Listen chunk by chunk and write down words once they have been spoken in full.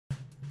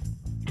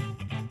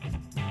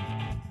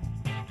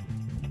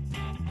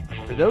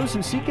For those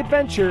who seek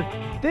adventure,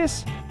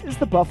 this is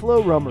the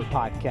Buffalo Roamer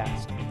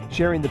Podcast,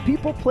 sharing the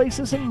people,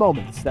 places, and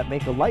moments that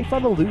make a life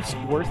on the loose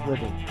worth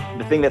living.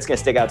 The thing that's going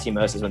to stick out to you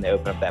most is when they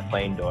open up that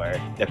plane door.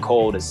 The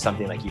cold is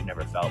something like you've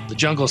never felt. The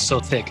jungle's so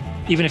thick,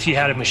 even if you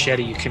had a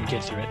machete, you couldn't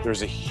get through it.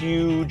 There's a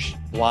huge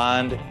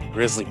blonde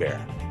grizzly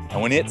bear.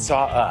 And when it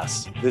saw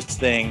us, this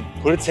thing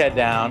put its head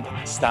down,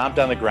 stomped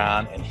on the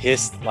ground, and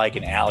hissed like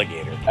an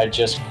alligator. I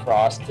just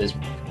crossed this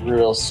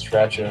brutal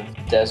stretch of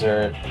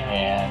desert,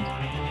 and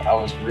I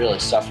was really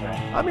suffering.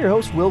 I'm your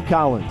host, Will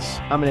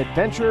Collins. I'm an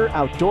adventurer,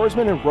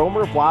 outdoorsman, and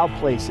roamer of wild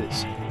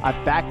places. I've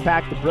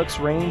backpacked the Brooks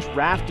Range,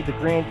 rafted the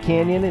Grand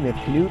Canyon, and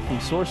have canoed from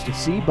source to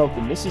sea, both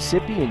the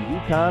Mississippi and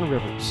Yukon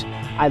rivers.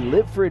 I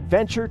live for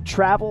adventure,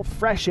 travel,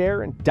 fresh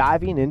air, and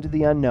diving into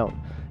the unknown.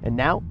 And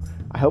now,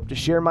 I hope to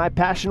share my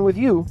passion with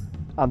you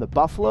on the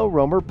Buffalo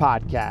Roamer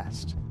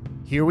Podcast.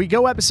 Here we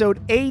go, episode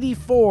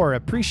 84.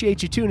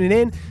 Appreciate you tuning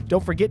in.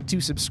 Don't forget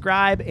to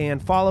subscribe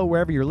and follow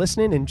wherever you're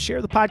listening, and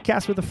share the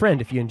podcast with a friend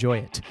if you enjoy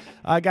it.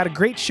 I got a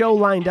great show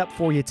lined up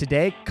for you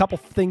today. A couple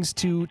things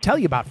to tell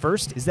you about.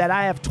 First is that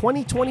I have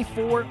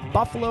 2024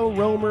 Buffalo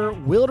Roamer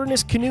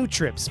Wilderness Canoe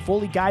Trips,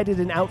 fully guided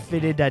and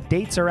outfitted.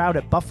 Dates are out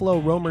at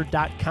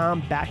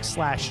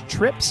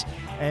buffaloroamer.com/trips.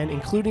 And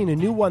including a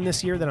new one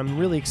this year that I'm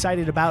really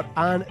excited about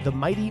on the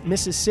mighty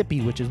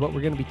Mississippi, which is what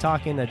we're going to be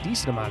talking a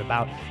decent amount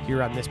about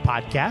here on this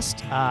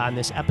podcast, on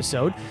this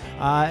episode.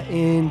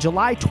 In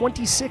July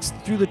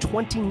 26th through the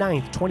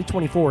 29th,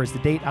 2024 is the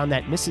date on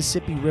that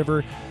Mississippi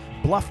River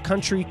Bluff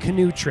Country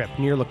canoe trip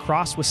near La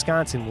Crosse,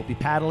 Wisconsin. We'll be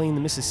paddling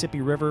the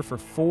Mississippi River for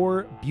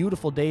 4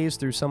 beautiful days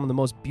through some of the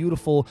most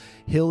beautiful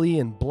hilly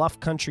and bluff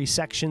country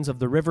sections of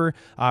the river.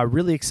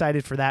 Really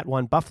excited for that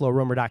one.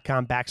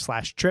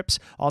 buffaloroamer.com/trips.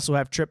 Also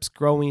have trips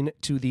going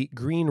to the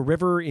Green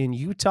River in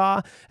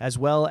Utah, as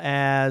well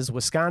as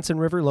Wisconsin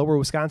River, Lower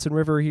Wisconsin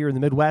River here in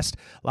the Midwest.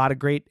 A lot of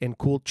great and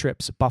cool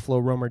trips.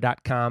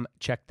 buffaloroamer.com.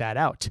 Check that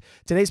out.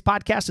 Today's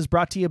podcast is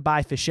brought to you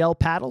by Fischel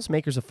Paddles,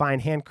 makers of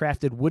fine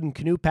handcrafted wooden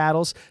canoe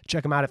paddles.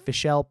 Check them out at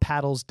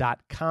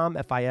FischelPaddles.com,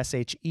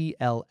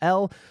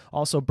 Fischell.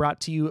 Also brought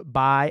to you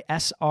by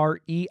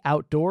SRE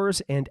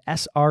Outdoors and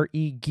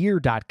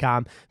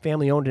SREGear.com,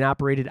 family-owned and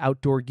operated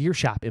outdoor gear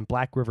shop in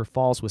Black River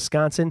Falls,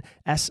 Wisconsin,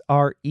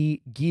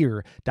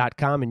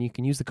 SREGear.com, and you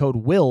can use the code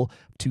WILL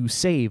to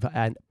save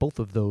at both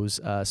of those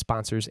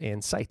sponsors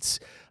and sites.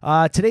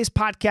 Today's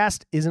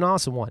podcast is an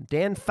awesome one.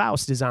 Dan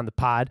Faust is on the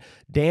pod.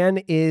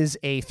 Dan is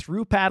a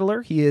through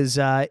paddler. He is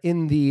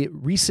in the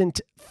recent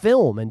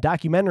film and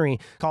documentary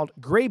called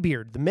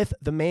Graybeard, The Myth,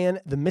 the Man,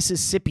 the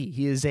Mississippi.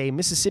 He is a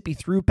Mississippi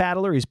through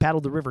paddler. He's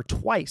paddled the river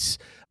twice.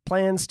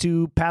 Plans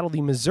to paddle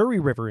the Missouri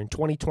River in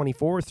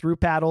 2024 through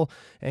paddle,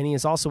 and he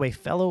is also a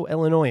fellow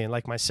Illinoisan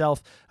like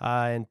myself,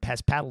 and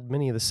has paddled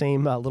many of the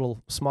same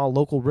little small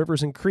local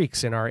rivers and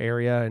creeks in our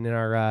area and in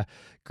our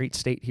great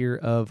state here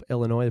of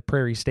Illinois, the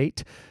Prairie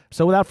State.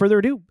 So without further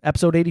ado,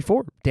 episode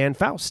 84, Dan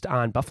Faust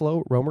on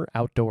Buffalo Roamer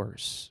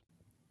Outdoors.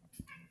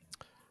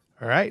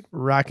 All right,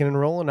 rocking and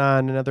rolling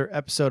on another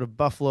episode of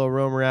Buffalo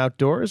Roamer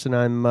Outdoors, and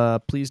I'm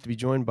pleased to be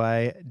joined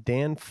by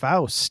Dan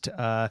Faust,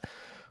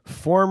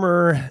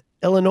 former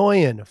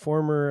Illinoisan, a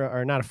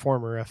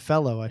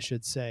fellow, I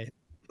should say,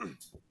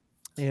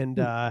 and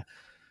a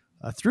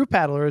through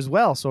paddler as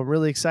well. So I'm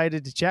really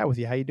excited to chat with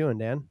you. How you doing,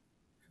 Dan?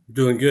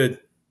 Doing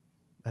good.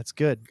 That's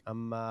good.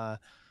 I'm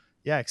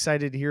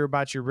excited to hear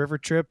about your river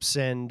trips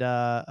and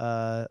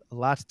a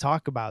lot to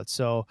talk about.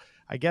 So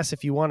I guess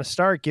if you want to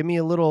start, give me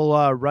a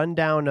little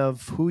rundown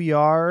of who you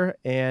are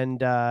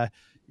and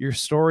your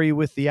story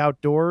with the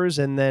outdoors,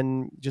 and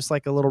then just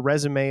like a little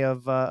resume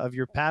of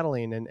your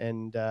paddling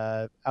and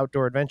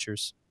outdoor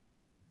adventures.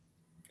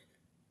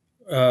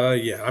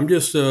 I'm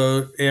just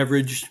an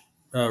average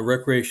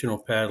recreational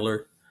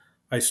paddler.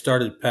 I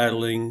started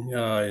paddling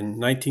in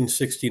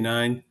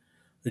 1969.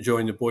 I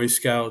joined the Boy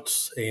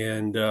Scouts,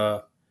 and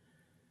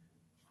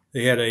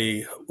they had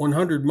a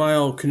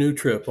 100-mile canoe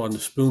trip on the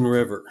Spoon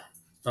River.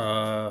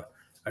 And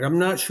I'm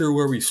not sure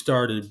where we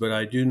started, but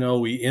I do know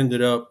we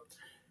ended up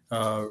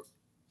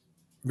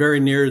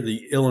very near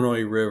the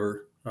Illinois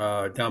River,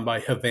 down by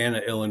Havana,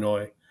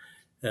 Illinois.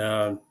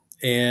 I've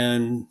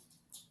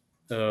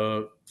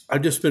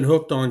just been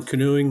hooked on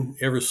canoeing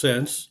ever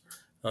since.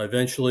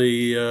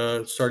 Eventually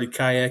started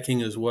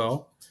kayaking as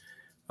well.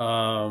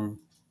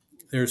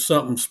 There's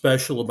something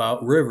special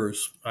about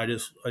rivers.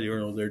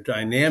 They're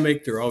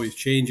dynamic. They're always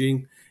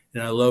changing,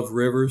 and I love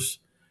rivers.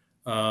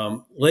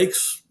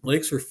 Lakes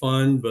are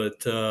fun,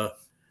 but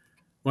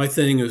my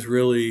thing is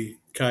really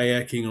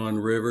kayaking on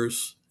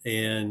rivers,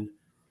 and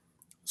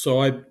so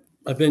I've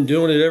been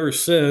doing it ever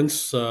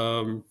since.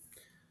 My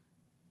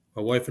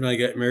wife and I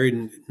got married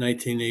in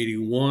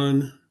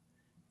 1981,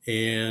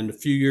 and a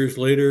few years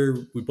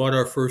later, we bought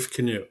our first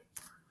canoe.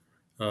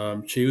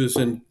 She was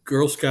in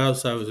Girl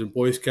Scouts. I was in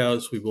Boy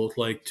Scouts. We both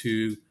like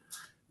to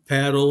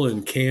paddle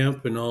and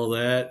camp and all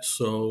that.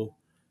 So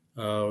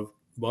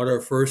bought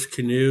our first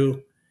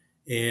canoe,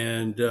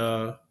 and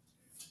that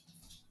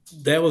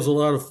was a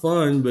lot of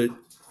fun. But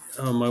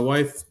my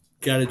wife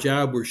got a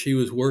job where she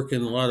was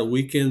working a lot of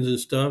weekends and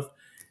stuff,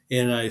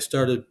 and I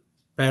started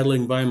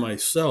paddling by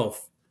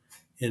myself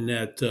in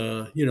that,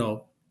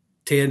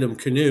 tandem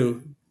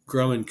canoe,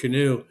 Grumman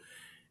canoe.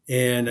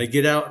 And I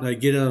get out and I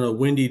get on a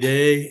windy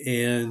day,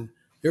 and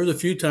there was a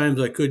few times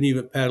I couldn't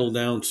even paddle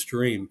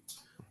downstream.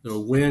 The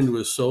wind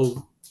was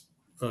so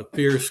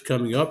fierce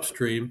coming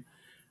upstream.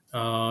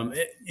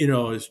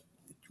 It's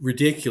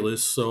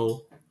ridiculous.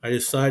 So I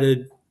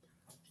decided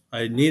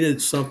I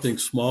needed something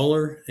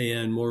smaller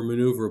and more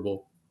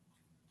maneuverable.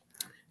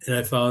 And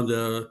I found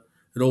an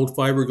old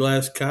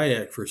fiberglass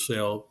kayak for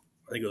sale.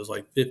 I think it was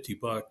like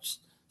 $50,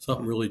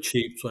 something really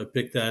cheap. So I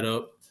picked that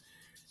up,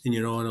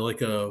 and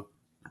like a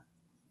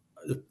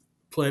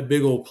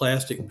big old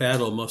plastic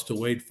paddle must have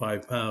weighed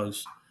 5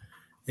 pounds.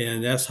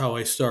 And that's how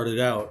I started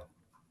out.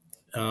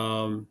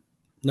 Not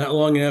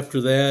long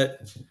after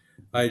that,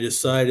 I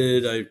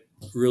decided I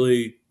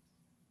really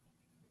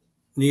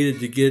needed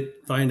to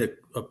find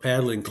a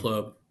paddling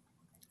club.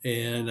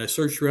 And I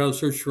searched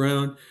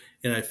around,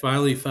 and I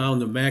finally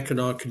found the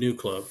Mackinac Canoe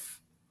Club.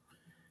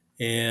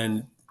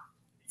 And,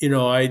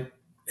 I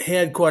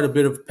had quite a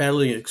bit of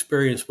paddling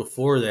experience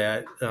before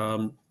that.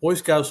 Boy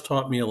Scouts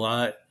taught me a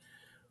lot,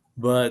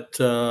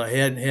 but I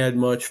hadn't had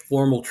much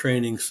formal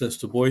training since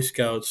the Boy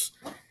Scouts.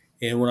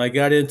 And when I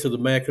got into the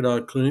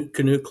Mackinac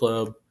Canoe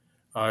Club,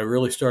 I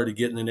really started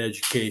getting an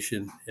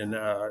education and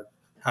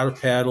how to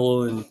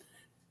paddle and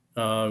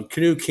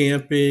canoe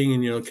camping,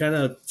 and kind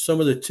of some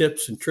of the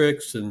tips and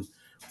tricks and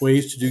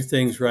ways to do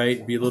things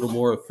right, be a little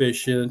more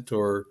efficient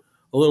or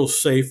a little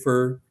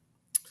safer,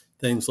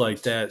 things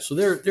like that. So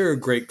they're a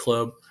great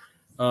club,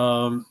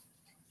 and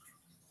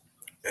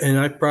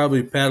I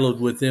probably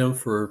paddled with them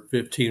for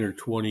 15 or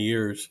 20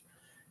 years,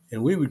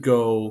 and we would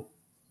go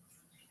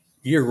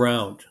year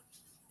round.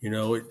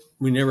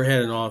 We never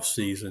had an off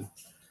season.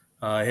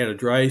 I had a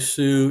dry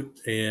suit,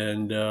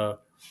 and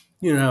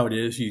you know how it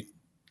is. You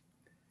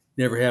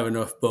never have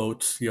enough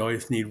boats. You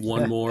always need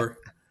one more.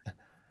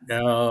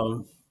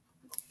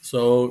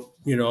 So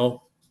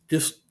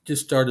just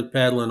started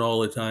paddling all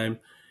the time,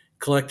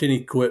 collecting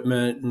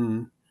equipment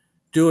and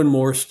doing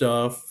more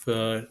stuff.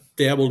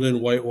 Dabbled in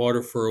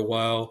whitewater for a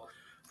while.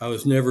 I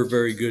was never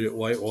very good at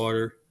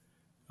whitewater,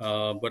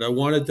 but I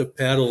wanted to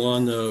paddle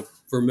on the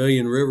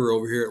Vermilion River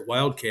over here at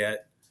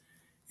Wildcat,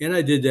 and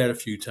I did that a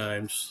few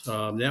times.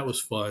 That was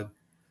fun,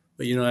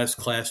 but that's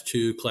class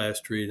 2, class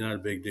 3, not a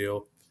big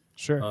deal.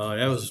 Sure.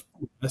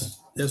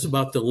 That's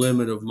about the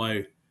limit of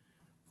my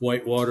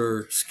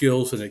whitewater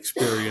skills and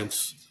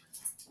experience.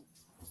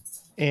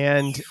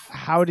 And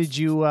how did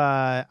you,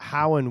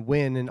 how and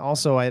when, and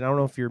also, I don't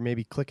know if you're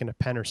maybe clicking a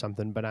pen or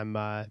something, but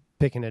I'm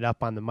picking it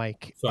up on the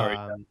mic. Sorry.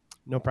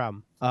 No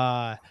problem.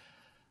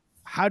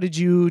 How did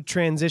you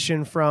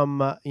transition from,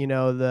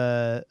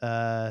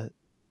 the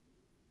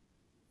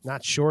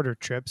not shorter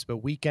trips, but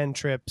weekend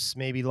trips,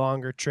 maybe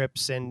longer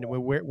trips, and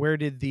where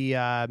did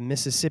the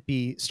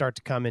Mississippi start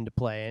to come into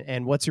play?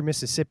 And what's your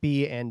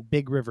Mississippi and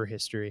Big River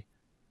history?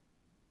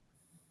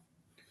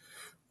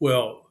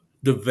 Well,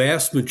 the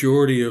vast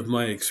majority of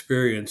my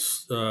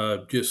experience,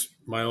 just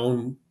my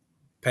own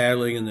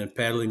paddling and then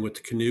paddling with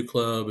the canoe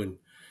club and,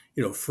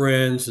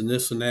 friends and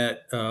this and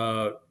that,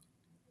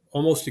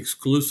 almost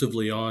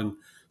exclusively on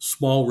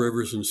small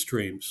rivers and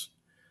streams.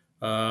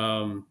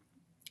 The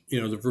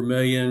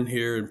Vermilion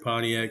here in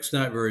Pontiac's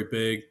not very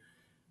big,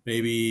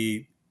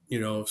 maybe,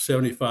 50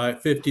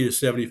 to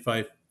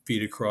 75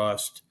 feet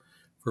across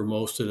for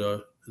most of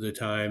the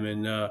time.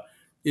 And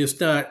it's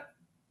not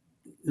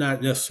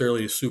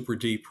necessarily a super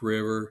deep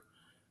river.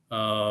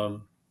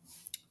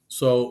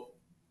 So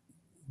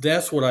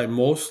that's what I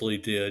mostly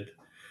did.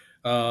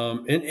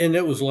 And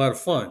it was a lot of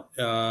fun.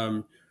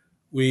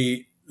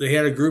 They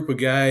had a group of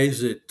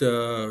guys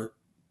that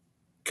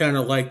kind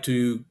of like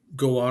to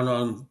go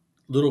on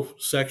little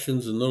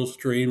sections and little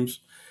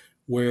streams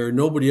where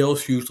nobody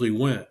else usually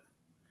went.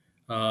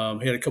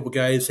 Had a couple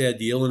guys had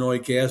the Illinois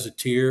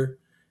Gazetteer,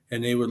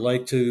 and they would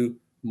like to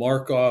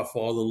mark off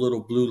all the little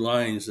blue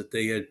lines that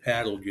they had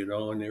paddled,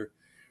 and they're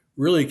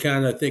really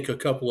kind of, I think a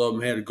couple of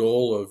them had a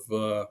goal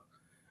of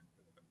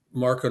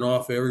marking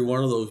off every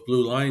one of those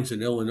blue lines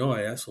in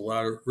Illinois. That's a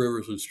lot of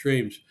rivers and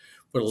streams,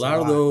 but a lot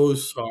of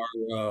those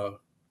are,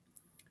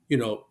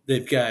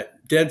 they've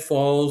got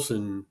deadfalls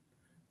and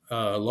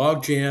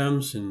log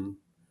jams and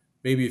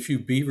maybe a few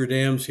beaver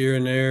dams here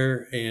and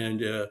there.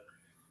 And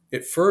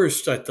at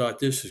first I thought,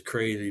 this is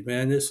crazy,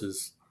 man. This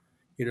is,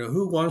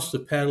 who wants to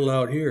paddle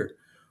out here?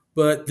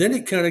 But then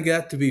it kind of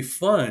got to be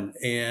fun,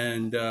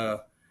 and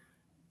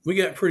we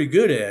got pretty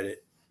good at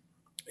it.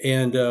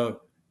 And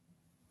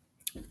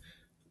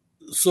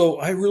so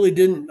I really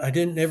I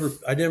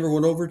never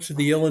went over to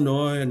the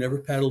Illinois. I never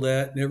paddled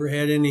that, never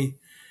had any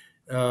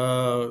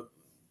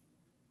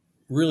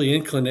really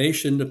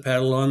inclination to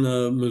paddle on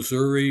the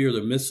Missouri or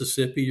the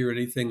Mississippi or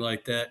anything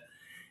like that.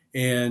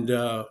 And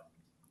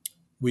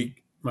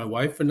my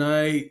wife and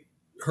I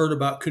heard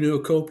about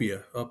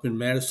Canoeocopia up in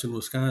Madison,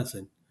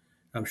 Wisconsin.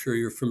 I'm sure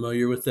you're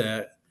familiar with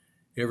that.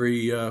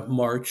 Every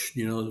March,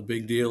 the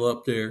big deal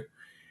up there.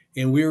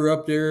 And we were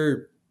up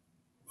there,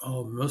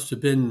 it must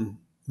have been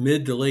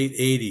mid to late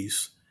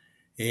 80s.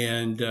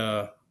 And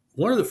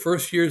one of the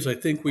first years I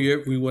think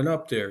we went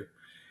up there,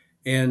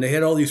 and they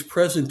had all these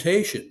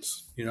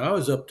presentations. I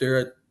was up there,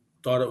 I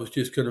thought it was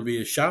just going to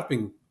be a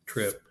shopping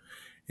trip.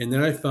 And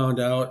then I found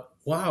out,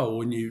 wow,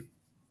 when you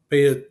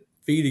pay a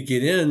fee to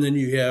get in, then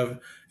you have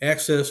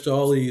access to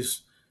all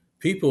these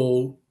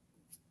people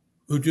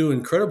who do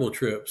incredible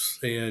trips.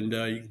 And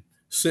you can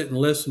sit and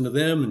listen to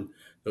them, and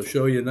they'll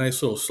show you a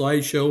nice little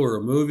slideshow or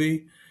a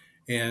movie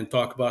and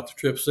talk about the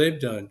trips they've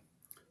done.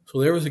 So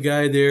there was a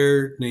guy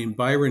there named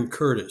Byron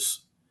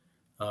Curtis.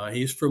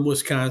 He's from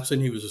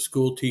Wisconsin. He was a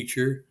school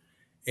teacher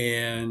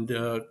and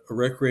a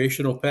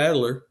recreational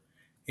paddler.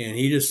 And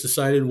he just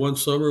decided one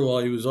summer while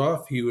he was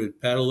off, he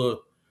would paddle the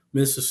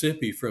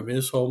Mississippi from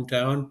his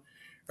hometown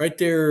right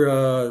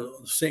there,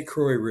 St.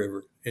 Croix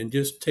River, and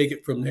just take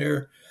it from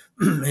there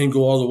and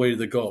go all the way to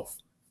the Gulf.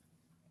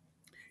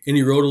 And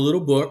he wrote a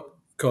little book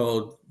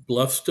called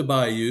Bluffs to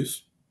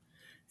Bayous.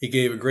 He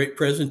gave a great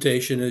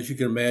presentation, as you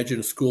can imagine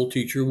a school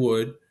teacher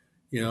would,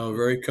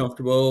 very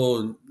comfortable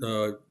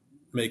and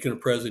making a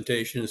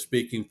presentation and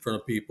speaking in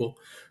front of people.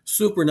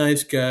 Super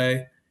nice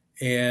guy.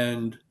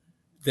 And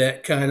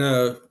that kind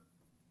of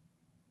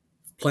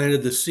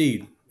planted the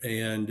seed.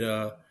 And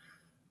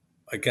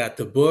I got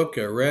the book,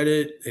 I read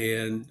it,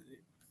 and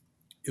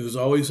it was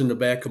always in the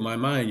back of my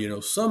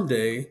mind,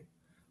 someday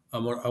I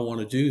want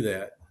to do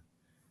that.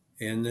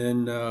 And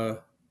then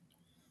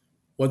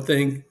one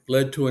thing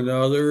led to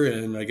another,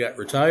 and I got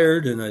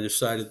retired, and I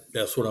decided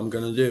that's what I'm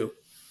going to do.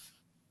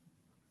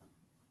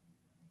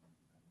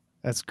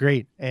 That's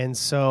great. And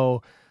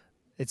so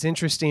it's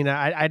interesting.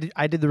 I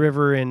did the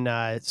river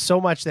in so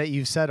much that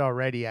you've said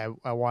already. I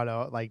want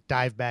to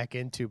dive back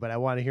into, but I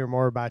want to hear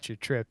more about your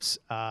trips.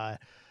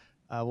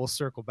 We'll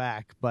circle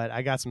back, but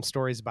I got some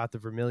stories about the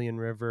Vermilion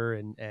River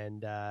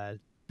and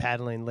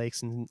paddling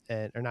lakes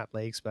or not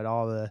lakes, but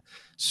all the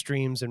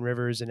streams and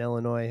rivers in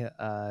Illinois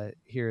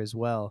here as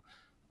well.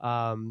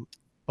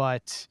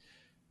 But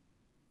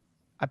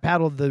I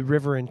paddled the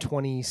river in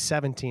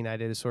 2017. I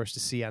did a source to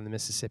sea on the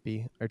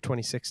Mississippi, or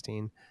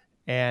 2016.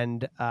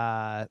 And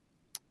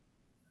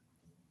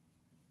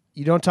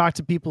you don't talk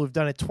to people who've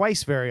done it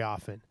twice very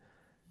often.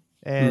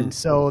 And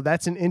so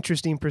that's an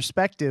interesting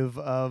perspective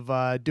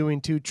of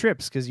doing two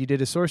trips, because you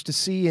did a source to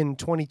sea in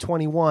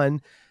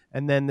 2021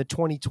 and then the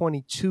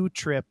 2022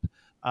 trip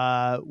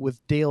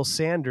with Dale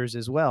Sanders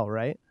as well,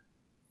 right?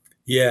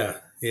 Yeah.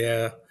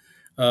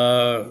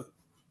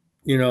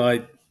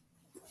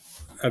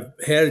 I've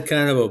had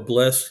kind of a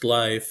blessed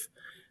life.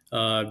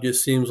 It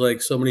just seems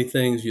like so many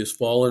things just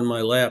fall in my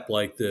lap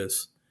like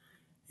this.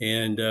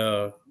 And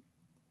so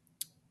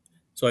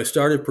I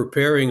started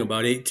preparing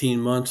about 18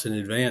 months in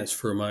advance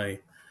for my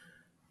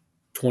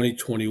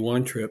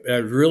 2021 trip.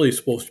 It was really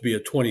supposed to be a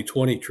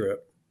 2020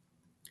 trip.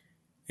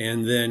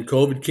 And then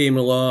COVID came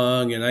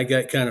along, and I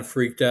got kind of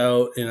freaked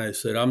out, and I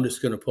said, I'm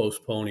just going to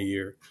postpone a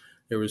year.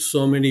 There was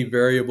so many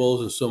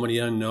variables and so many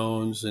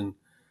unknowns, and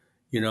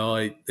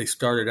they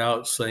started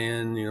out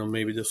saying,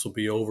 maybe this will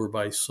be over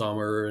by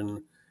summer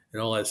and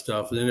all that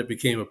stuff. And then it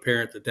became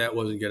apparent that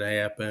wasn't going to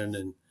happen.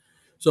 And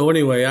so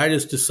anyway, I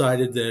just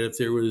decided that if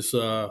there was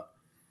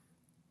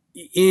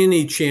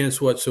any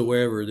chance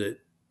whatsoever that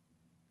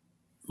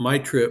my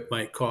trip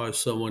might cause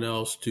someone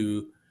else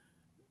to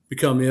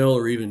become ill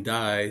or even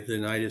die,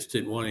 then I just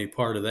didn't want any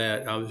part of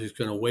that. I was just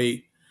going to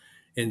wait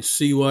and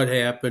see what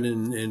happened.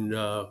 And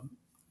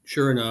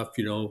sure enough,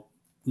 the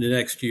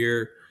next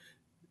year,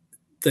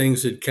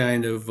 things had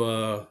kind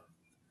of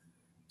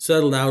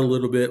settled out a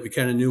little bit. We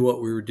kind of knew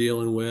what we were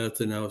dealing with,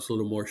 and I was a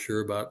little more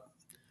sure about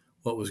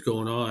what was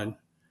going on.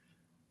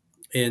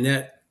 And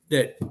that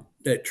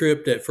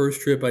trip, that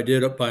first trip I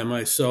did up by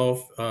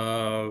myself,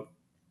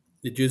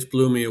 it just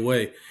blew me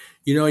away.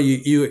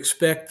 You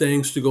expect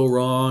things to go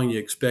wrong. You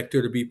expect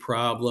there to be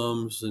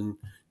problems and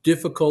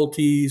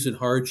difficulties and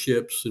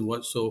hardships and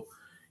one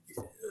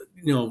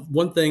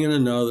thing and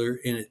another.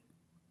 And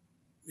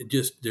it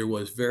just, there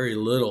was very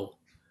little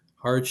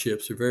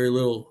hardships or very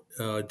little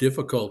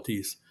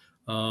difficulties.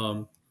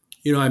 I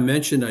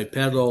mentioned I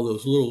paddled all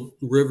those little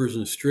rivers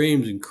and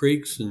streams and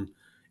creeks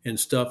and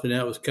stuff, and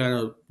that was kind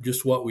of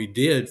just what we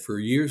did for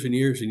years and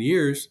years and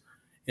years,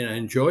 and I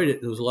enjoyed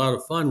it. It was a lot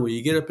of fun. When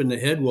you get up in the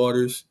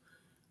headwaters,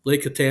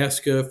 Lake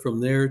Itasca,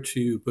 from there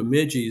to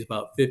Bemidji is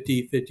about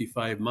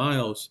 55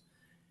 miles,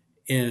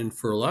 and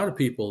for a lot of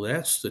people,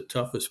 that's the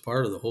toughest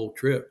part of the whole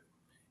trip.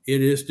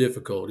 It is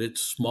difficult.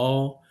 It's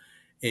small,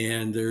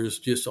 and there's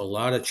just a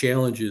lot of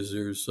challenges.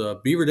 There's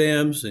beaver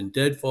dams and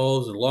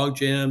deadfalls and log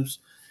jams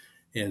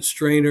and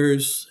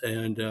strainers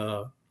and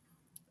a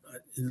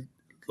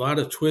lot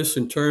of twists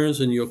and turns.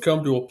 And you'll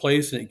come to a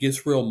place and it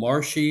gets real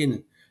marshy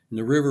and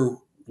the river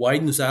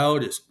widens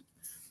out. It's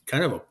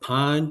kind of a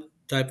pond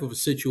type of a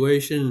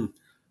situation.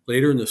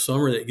 Later in the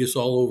summer, that gets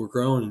all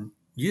overgrown and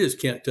you just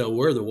can't tell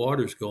where the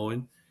water's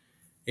going.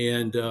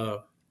 And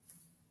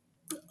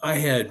I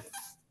had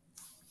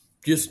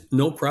just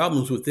no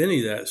problems with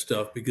any of that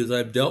stuff because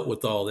I've dealt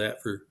with all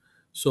that for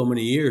so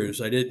many years.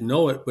 I didn't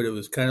know it, but it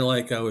was kind of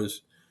like I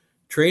was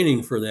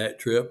training for that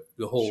trip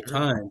the whole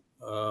time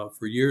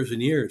for years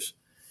and years.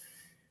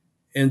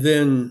 And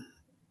then,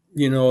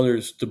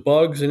 there's the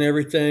bugs and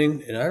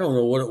everything. And I don't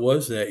know what it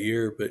was that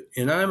year,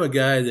 and I'm a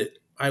guy that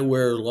I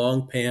wear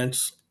long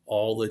pants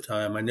all the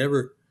time. I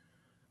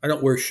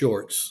don't wear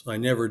shorts. I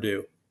never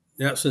do.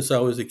 Not since I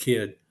was a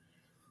kid.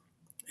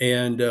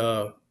 And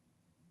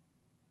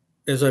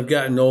as I've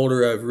gotten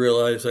older, I've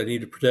realized I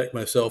need to protect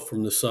myself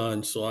from the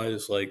sun. So I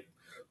was like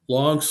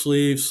long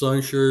sleeve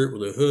sun shirt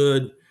with a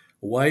hood,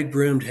 a wide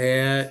brimmed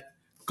hat,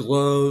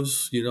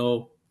 gloves,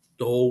 the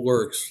whole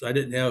works. I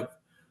didn't have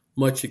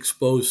much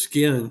exposed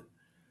skin,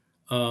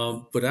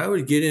 but I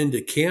would get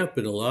into camp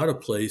in a lot of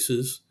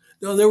places.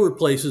 Now, there were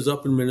places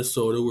up in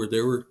Minnesota where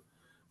there were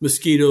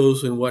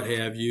mosquitoes and what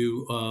have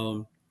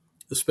you,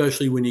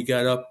 especially when you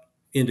got up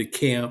into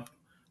camp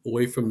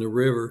away from the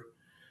river.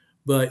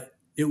 But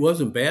it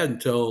wasn't bad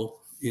until,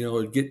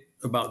 it'd get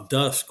about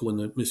dusk when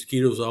the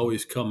mosquitoes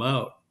always come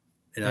out.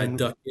 And I'd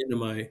duck into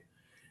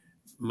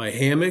my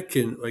hammock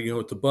and,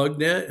 with the bug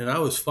net, and I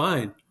was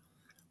fine.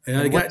 And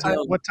I got down.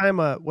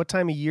 What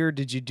time of year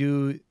did you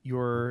do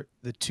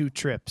the 2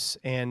 trips,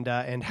 and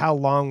how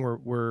long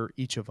were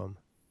each of them?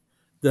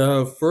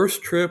 The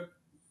first trip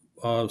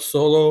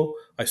solo,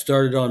 I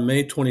started on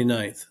May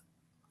 29th,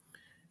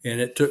 and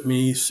it took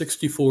me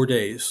 64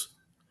 days.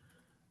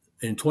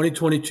 In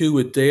 2022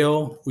 with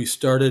Dale, we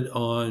started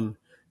on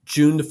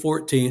June the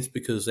 14th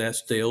because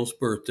that's Dale's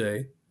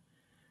birthday,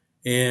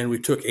 and we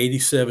took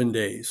 87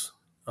 days.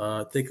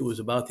 I think it was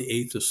about the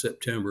 8th of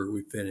September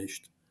we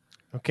finished.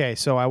 Okay,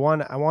 so I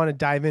want to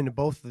dive into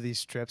both of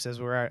these trips as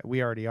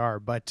we already are,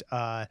 but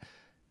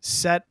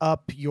set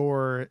up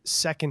your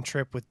second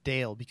trip with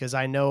Dale because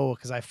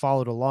I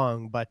followed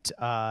along. But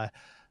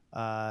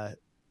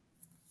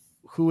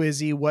who is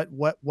he? What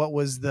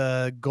was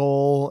the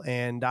goal?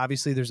 And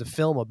obviously, there's a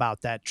film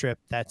about that trip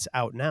that's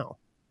out now.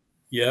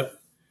 Yep.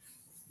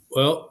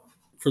 Well,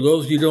 for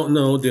those of you who don't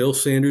know, Dale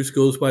Sanders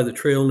goes by the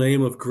trail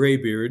name of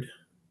Graybeard,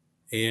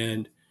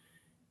 and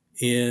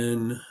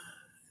in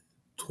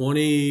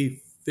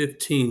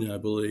 2015, I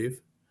believe.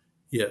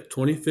 Yeah,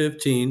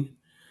 2015,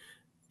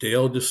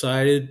 Dale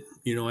decided,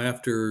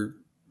 after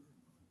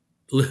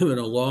living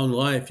a long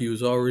life, he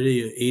was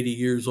already 80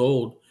 years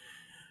old,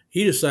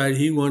 he decided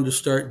he wanted to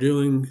start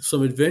doing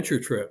some adventure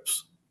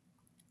trips.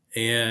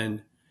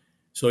 And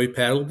so he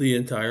paddled the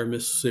entire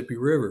Mississippi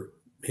River.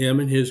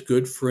 Him and his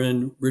good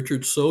friend,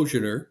 Richard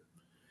Sojourner,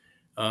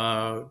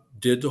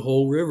 did the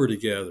whole river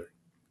together.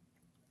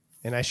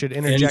 And I should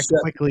interject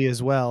quickly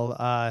as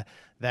well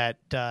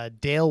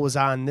that Dale was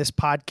on this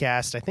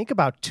podcast, I think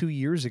about 2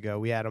 years ago.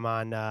 We had him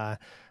on, I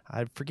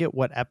forget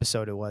what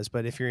episode it was,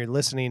 but if you're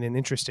listening and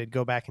interested,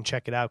 go back and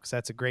check it out because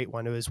that's a great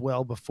one. It was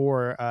well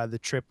before the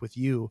trip with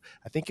you.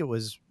 I think it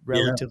was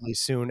relatively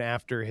soon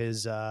after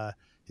his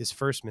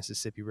first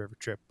Mississippi River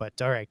trip.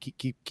 But all right,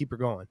 keep her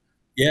going.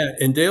 Yeah,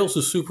 and Dale's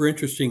a super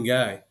interesting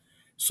guy.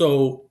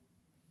 So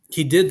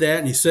he did that,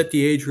 and he set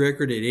the age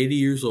record at 80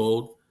 years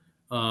old.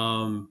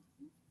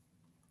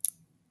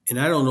 And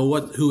I don't know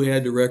who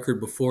had the record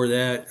before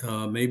that,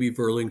 maybe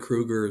Verlin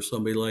Kruger or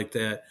somebody like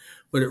that.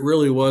 But it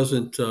really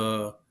wasn't,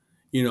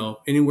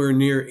 anywhere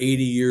near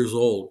 80 years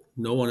old.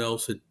 No one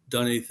else had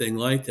done anything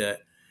like that.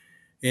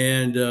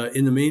 And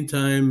in the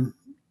meantime,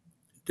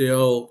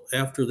 Dale,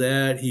 after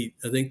that,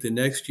 I think the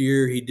next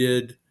year he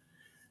did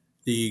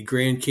the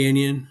Grand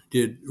Canyon,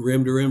 did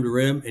rim to rim to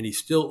rim, and he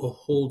still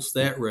holds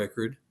that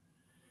record.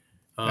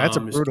 That's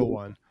a brutal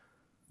one.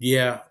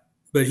 Yeah.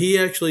 But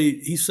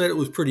he said it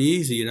was pretty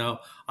easy.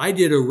 I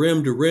did a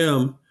rim to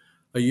rim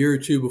a year or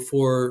two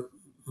before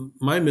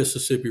my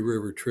Mississippi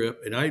River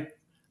trip. And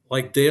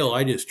like Dale,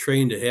 I just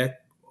trained the heck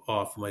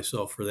off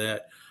myself for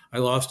that. I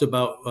lost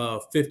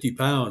about 50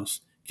 pounds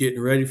getting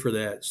ready for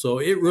that. So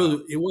it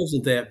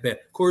wasn't that bad.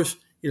 Of course,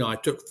 I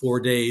took 4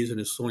 days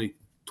and it's only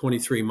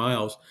 23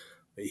 miles.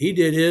 But he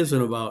did his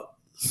in about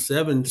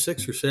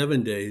 6 or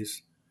 7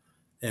 days.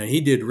 And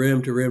he did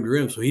rim to rim to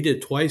rim. So he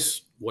did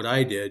twice what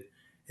I did.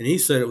 And he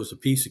said it was a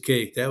piece of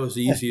cake. That was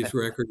the easiest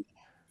record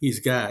he's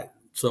got.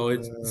 So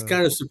it's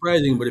kind of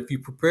surprising, but if you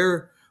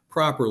prepare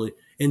properly,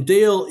 and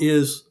Dale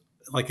is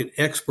like an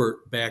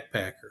expert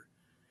backpacker.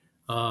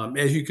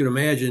 As you can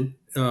imagine,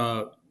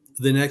 the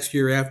next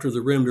year after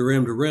the rim to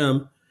rim to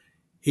rim,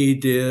 he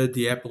did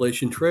the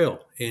Appalachian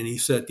Trail, and he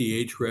set the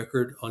age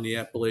record on the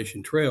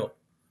Appalachian Trail.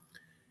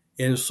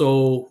 And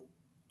so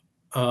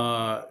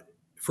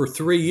for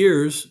 3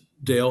 years,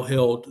 Dale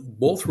held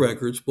both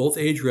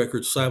age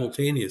records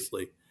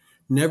simultaneously.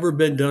 Never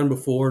been done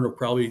before,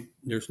 and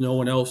there's no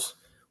one else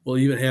will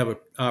even have an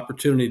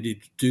opportunity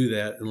to do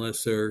that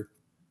unless they're,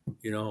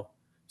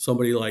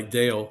 somebody like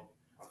Dale,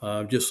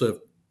 just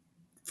a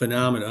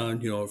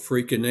phenomenon, a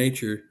freak of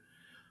nature.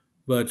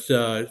 But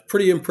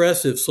pretty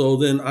impressive. So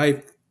then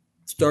I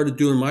started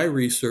doing my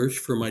research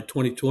for my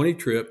 2020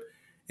 trip,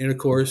 and of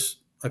course,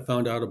 I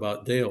found out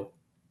about Dale.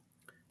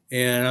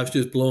 And I was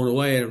just blown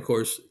away. And of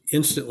course,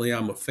 instantly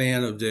I'm a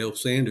fan of Dale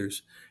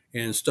Sanders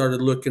and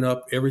started looking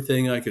up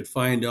everything I could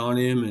find on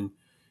him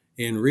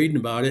and reading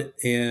about it.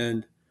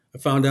 And I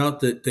found out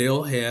that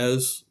Dale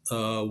has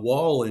a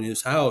wall in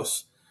his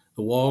house,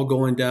 the wall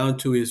going down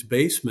to his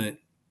basement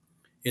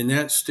And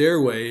that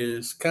stairway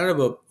is kind of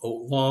a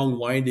long,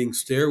 winding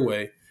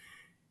stairway.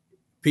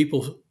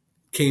 People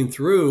came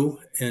through,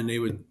 and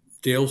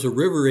Dale's a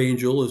river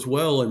angel as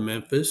well in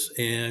Memphis,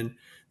 and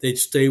they'd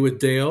stay with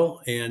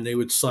Dale, and they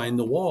would sign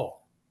the wall.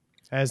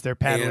 As they're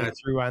paddling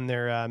through on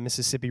their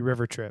Mississippi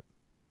River trip.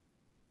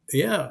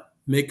 Yeah,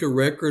 make a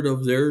record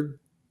of their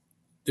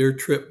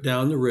trip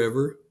down the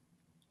river.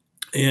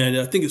 And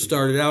I think it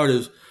started out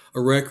as a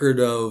record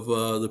of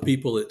the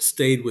people that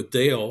stayed with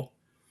Dale.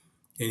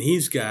 And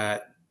he's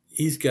got,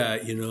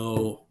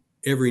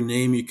 every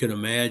name you can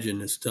imagine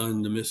that's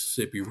done the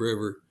Mississippi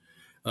River.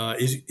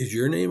 Is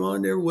your name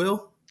on there,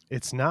 Will?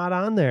 It's not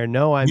on there.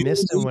 No, I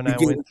missed him when I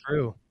went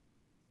through.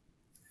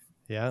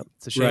 Yeah,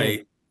 it's a shame.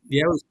 Right.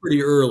 Yeah, it was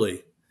pretty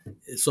early.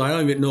 So I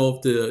don't even know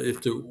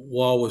if the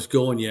wall was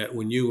going yet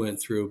when you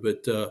went through.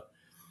 But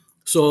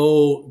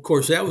so, of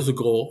course, that was a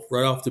goal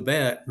right off the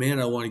bat. Man,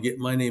 I want to get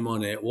my name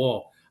on that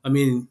wall. I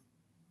mean,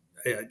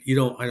 I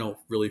don't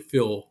really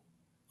feel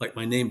like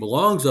my name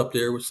belongs up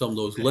there with some of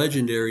those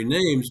legendary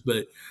names.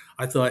 But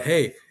I thought,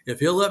 hey, if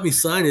he'll let me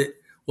sign it,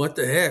 what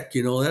the heck?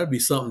 That'd be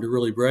something to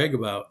really brag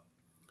about.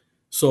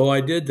 So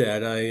I did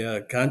that.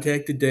 I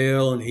contacted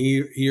Dale, and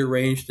he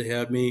arranged to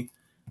have me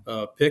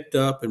picked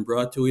up and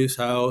brought to his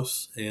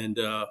house, and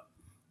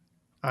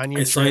on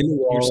your trip,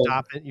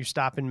 you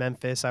stop in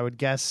Memphis. I would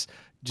guess,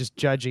 just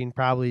judging,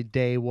 probably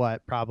day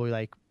probably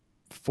like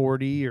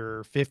 40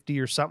 or 50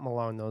 or something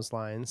along those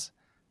lines,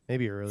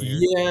 maybe earlier.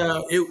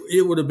 Yeah,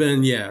 it would have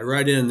been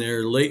right in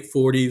there, late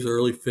 40s,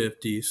 early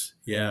 50s.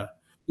 Yeah,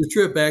 the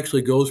trip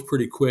actually goes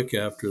pretty quick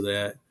after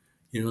that.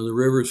 The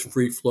river's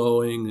free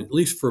flowing, at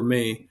least for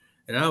me,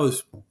 and I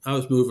was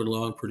moving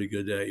along pretty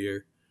good that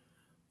year,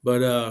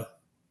 but.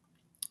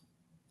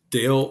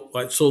 Dale,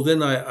 so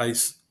then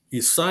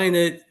you sign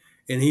it,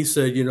 and he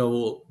said,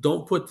 well,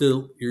 don't put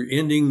your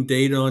ending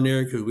date on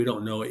there because we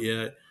don't know it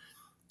yet.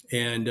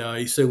 And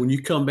he said, when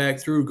you come back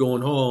through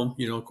going home,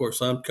 of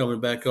course, I'm coming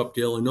back up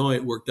to Illinois.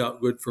 It worked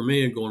out good for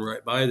me and going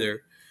right by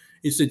there.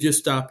 He said, just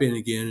stop in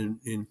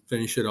again and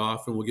finish it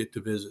off, and we'll get to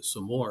visit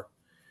some more.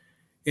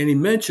 And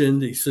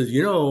he says,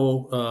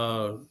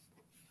 I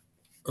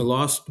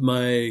lost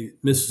my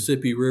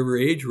Mississippi River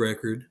age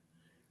record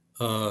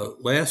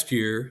last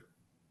year.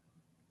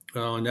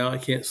 Now I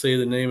can't say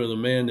the name of the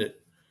man that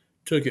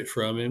took it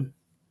from him.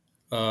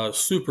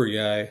 Super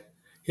guy.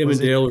 Him and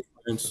Dale are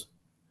friends.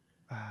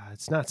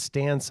 It's not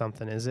Stan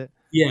something, is it?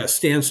 Yeah,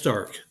 Stan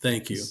Stark.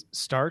 Thank you.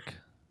 Stark?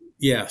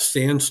 Yeah,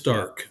 Stan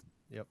Stark.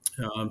 Yep.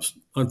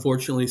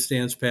 Unfortunately,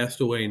 Stan's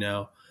passed away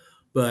now.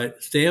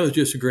 But Stan was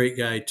just a great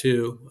guy,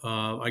 too.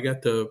 I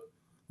got to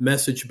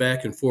message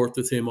back and forth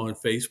with him on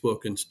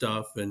Facebook and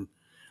stuff, and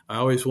I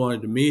always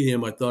wanted to meet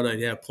him. I thought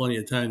I'd have plenty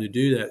of time to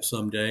do that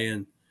someday,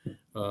 and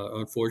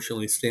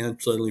unfortunately, Stan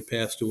suddenly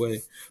passed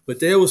away. But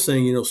Dale was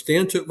saying,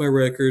 Stan took my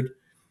record,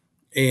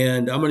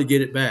 and I'm going to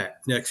get it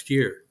back next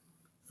year.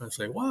 I was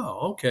like, wow,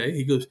 okay.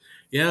 He goes,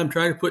 yeah, I'm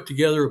trying to put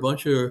together a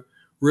bunch of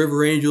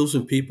river angels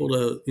and people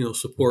to,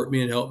 support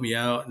me and help me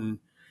out. And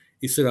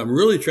he said, I'm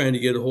really trying to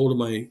get a hold of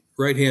my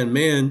right-hand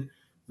man,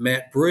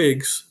 Matt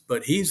Briggs,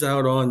 but he's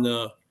out on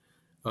the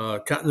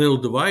Continental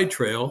Divide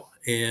Trail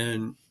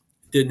and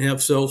didn't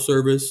have cell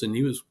service, and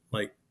he was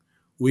like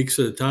weeks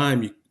at a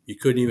time. You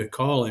couldn't even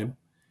call him.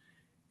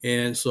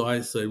 And so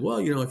I said, well,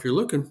 if you're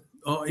looking,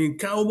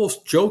 kind of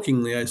almost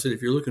jokingly, I said,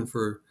 if you're looking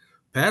for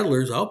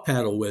paddlers, I'll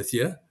paddle with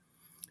you.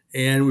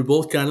 And we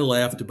both kind of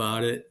laughed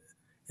about it.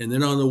 And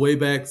then on the way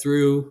back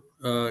through,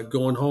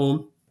 going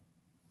home,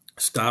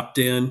 stopped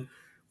in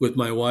with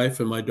my wife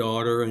and my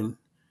daughter, and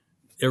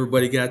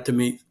everybody got to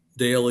meet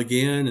Dale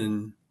again,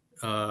 and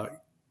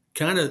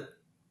kind of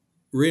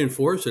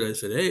reinforced it. I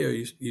said, hey,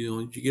 did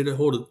you get a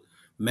hold of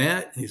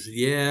Matt? And he said,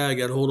 yeah, I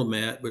got a hold of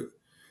Matt, but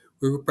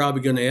we were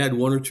probably going to add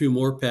one or two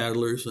more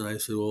paddlers. And I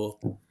said, well,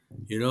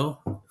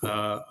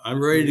 I'm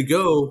ready to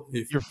go.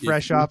 You're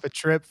fresh off a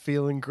trip,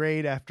 feeling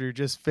great after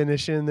just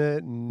finishing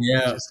it, and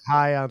just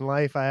high on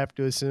life, I have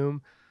to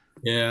assume.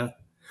 Yeah.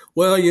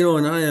 Well,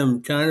 and I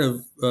am kind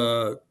of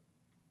a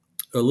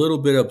little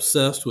bit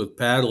obsessed with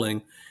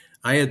paddling.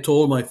 I had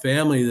told my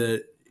family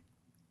that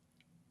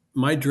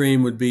my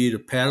dream would be to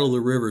paddle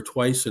the river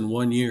twice in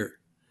 1 year.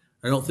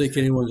 I don't think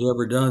anyone's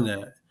ever done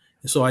that.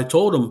 And so I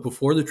told them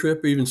before the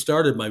trip even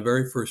started, my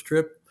very first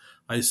trip,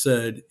 I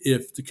said,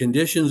 if the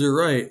conditions are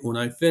right, when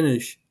I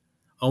finish,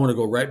 I want to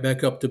go right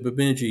back up to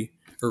Bemidji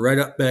or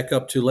back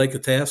up to Lake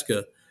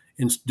Itasca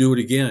and do it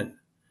again.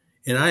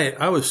 And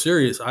I was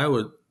serious. I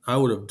would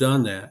have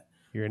done that.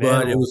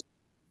 But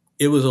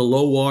it was a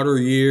low water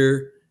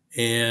year,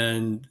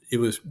 and it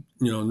was,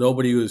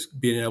 nobody was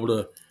being able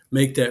to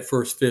make that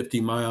first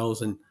 50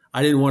 miles. And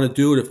I didn't want to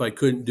do it if I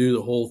couldn't do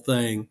the whole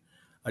thing.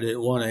 I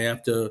didn't want to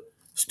have to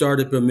start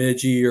at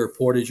Bemidji or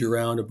portage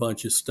around a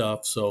bunch of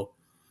stuff. So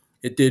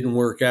it didn't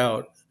work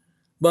out.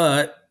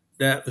 But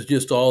that was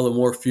just all the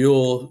more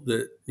fuel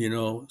that,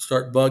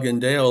 start bugging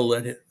Dale,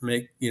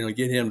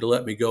 get him to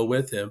let me go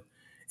with him.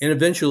 And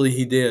eventually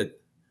he did.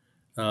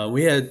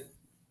 We had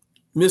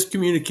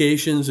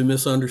miscommunications and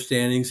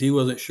misunderstandings. He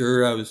wasn't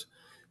sure I was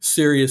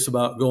serious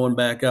about going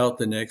back out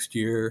the next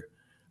year.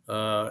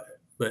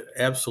 But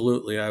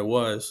absolutely, I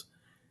was.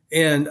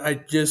 And I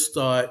just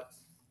thought,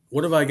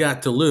 what have I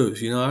got to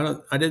lose?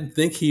 I didn't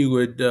think he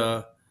would.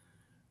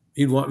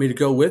 He'd want me to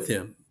go with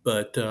him,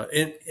 but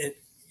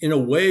in a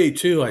way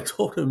too, I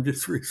told him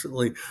just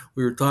recently.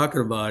 We were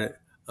talking about it.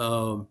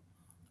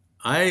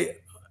 I,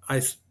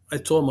 I, I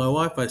told my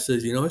wife. I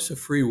said, it's a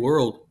free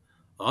world.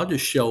 I'll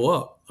just show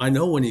up. I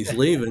know when he's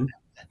leaving.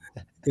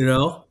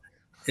 And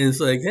it's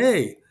like,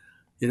 hey,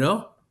 Hey,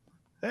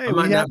 I we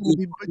might not happen to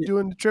be. be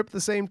doing the trip at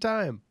the same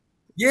time.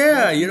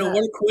 Yeah,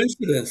 what a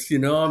coincidence.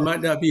 I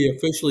might not be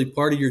officially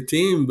part of your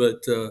team,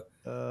 but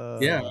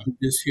yeah, I'm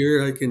just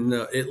here. I can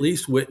at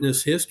least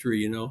witness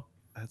history,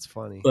 That's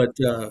funny. But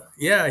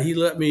yeah, he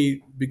let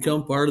me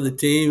become part of the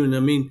team. And I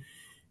mean,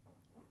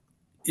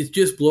 it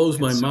just blows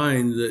my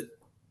mind that.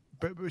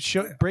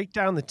 Break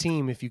down the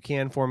team if you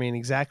can for me and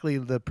exactly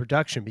the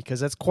production, because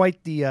that's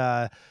quite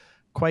the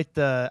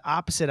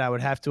opposite I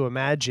would have to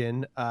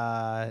imagine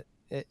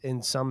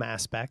in some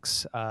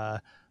aspects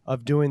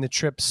of doing the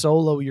trip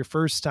solo your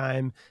first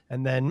time,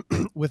 and then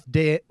with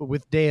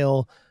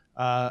Dale,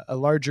 a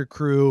larger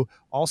crew,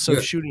 also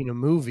shooting a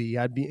movie.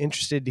 I'd be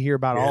interested to hear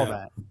about all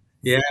that.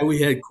 Yeah,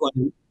 we had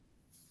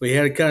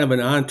kind of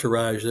an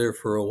entourage there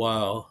for a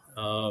while.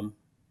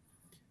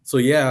 So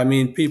yeah, I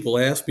mean, people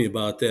ask me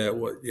about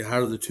that.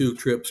 How do the two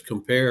trips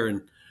compare?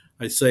 And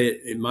I say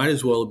it might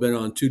as well have been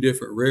on two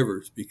different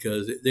rivers,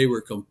 because they were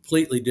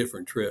completely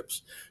different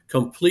trips,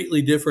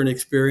 completely different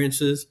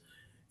experiences,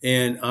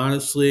 and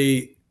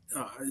honestly,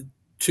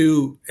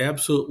 two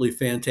absolutely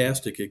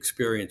fantastic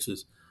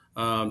experiences.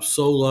 I'm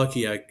so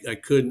lucky. I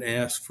couldn't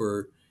ask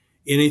for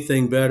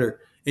anything better.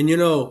 And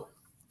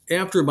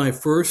after my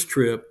first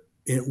trip,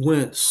 it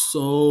went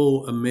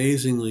so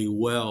amazingly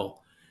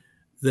well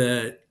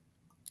that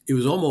it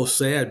was almost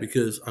sad,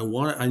 because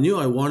I knew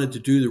I wanted to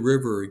do the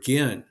river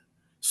again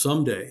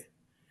someday.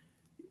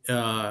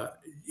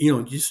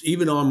 Just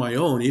even on my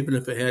own, even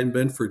if it hadn't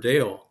been for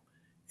Dale.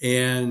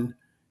 And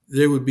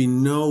there would be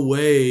no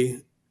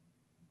way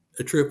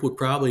a trip would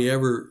probably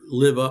ever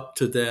live up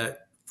to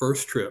that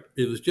first trip.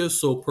 It was just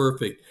so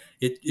perfect.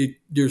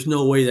 There's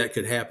no way that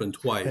could happen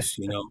twice,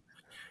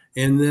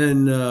 And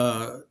then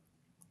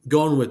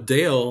going with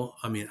Dale,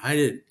 I mean,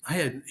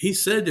 he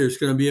said there's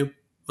going to be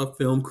a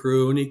film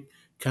crew, and he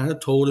kind of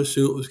told us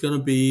who it was going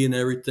to be and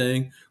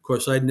everything. Of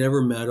course, I'd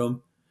never met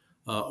him.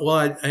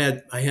 I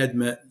had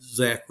met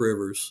Zach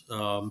Rivers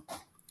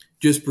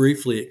just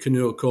briefly at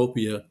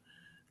Canoeing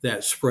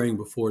that spring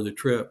before the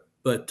trip,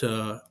 but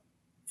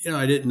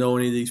I didn't know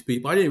any of these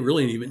people. I didn't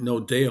really even know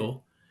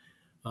Dale.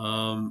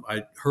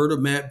 I heard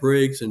of Matt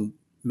Briggs and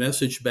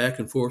messaged back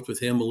and forth with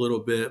him a little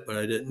bit, but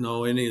I didn't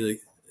know any of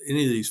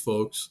these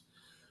folks.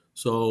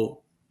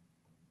 So,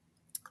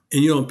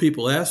 and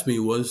people asked me,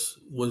 was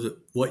it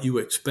what you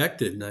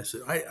expected? And I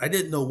said, I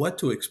didn't know what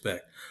to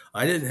expect.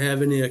 I didn't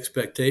have any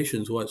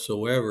expectations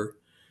whatsoever.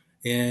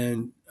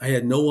 And I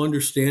had no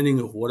understanding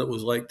of what it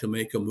was like to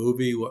make a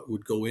movie, what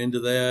would go into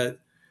that.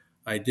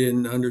 I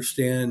didn't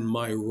understand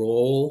my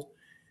role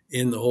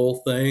in the whole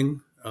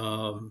thing.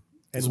 And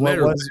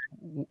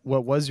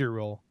what was your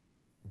role?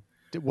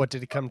 What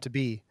did it come to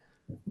be?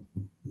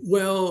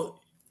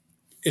 Well,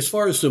 as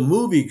far as the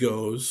movie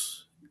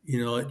goes,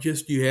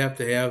 you have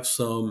to have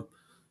some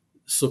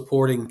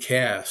supporting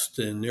cast,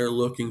 and they're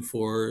looking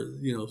for,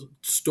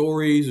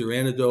 stories or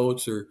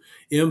anecdotes or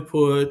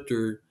input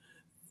or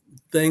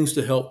things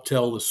to help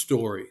tell the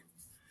story.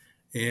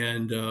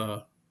 And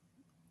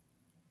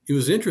it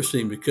was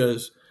interesting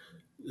because,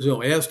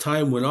 as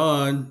time went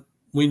on,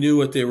 we knew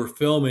what they were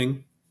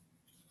filming.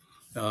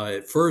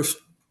 At first,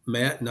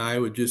 Matt and I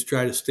would just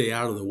try to stay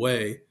out of the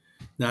way,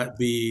 not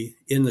be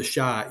in the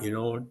shot, didn't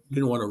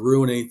want to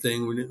ruin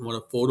anything. We didn't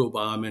want to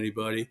photobomb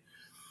anybody.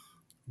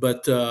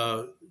 But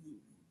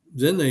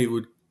then they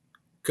would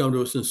come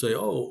to us and say,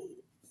 oh,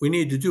 we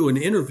need to do an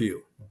interview.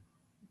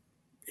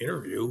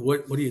 Interview?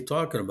 What are you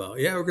talking about?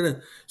 Yeah, we're going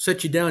to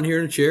set you down here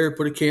in a chair,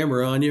 put a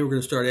camera on you. We're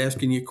going to start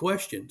asking you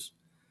questions.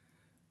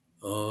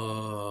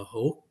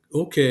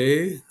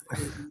 Okay.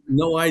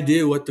 No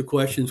idea what the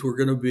questions were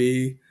going to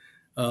be.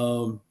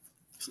 And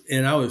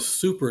I was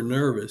super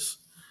nervous.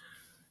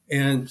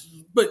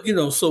 But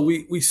so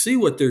we see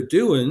what they're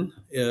doing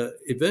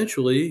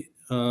eventually.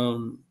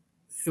 And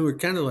we're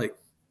kind of like,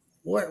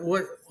 I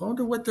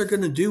wonder what they're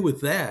going to do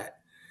with that.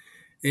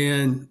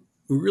 And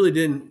we really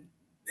didn't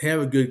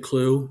have a good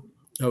clue.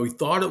 We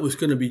thought it was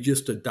going to be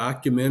just a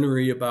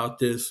documentary about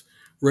this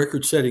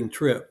record-setting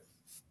trip.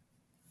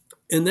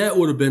 And that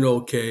would have been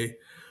okay.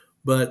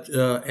 But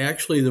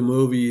actually, the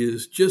movie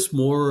is just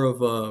more of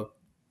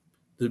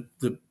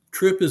the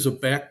trip is a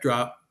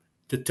backdrop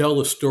to tell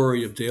the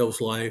story of Dale's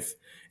life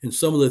and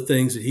some of the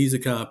things that he's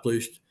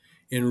accomplished,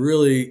 and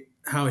really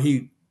how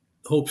he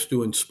hopes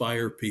to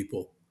inspire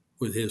people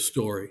with his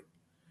story.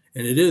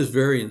 And it is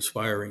very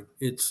inspiring.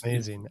 It's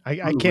amazing.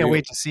 I can't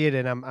wait to see it,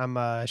 and I'm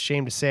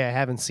ashamed to say I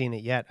haven't seen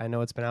it yet. I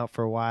know it's been out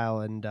for a while.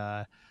 And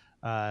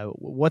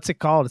what's it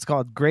called? It's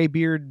called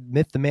Graybeard,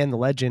 Myth, the Man, the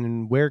Legend.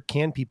 And where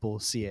can people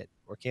see it,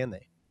 or can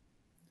they?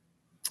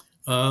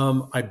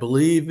 I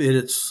believe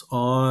it's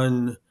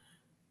on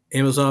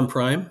Amazon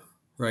Prime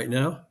right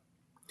now.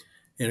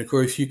 And of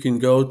course, you can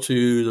go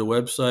to the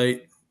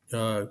website,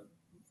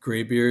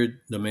 Graybeard,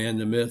 the Man,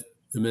 the Myth,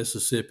 the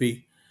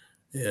Mississippi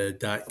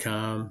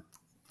 .com.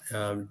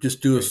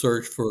 Just do a Great.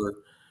 search for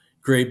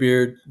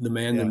Graybeard, the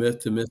Man, the Yeah.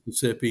 Myth, the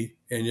Mississippi,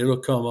 and it'll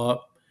come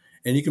up.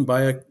 And you can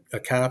buy a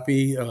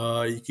copy.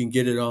 You can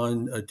get it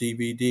on a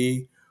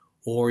DVD,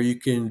 or you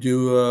can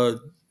do a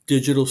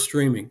digital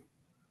streaming.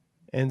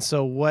 And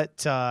so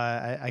what,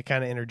 I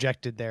kind of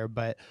interjected there,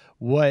 but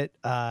what,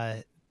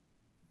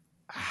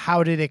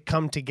 how did it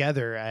come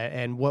together,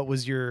 and what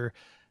was your,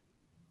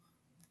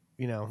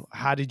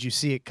 how did you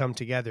see it come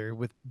together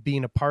with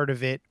being a part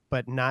of it,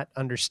 but not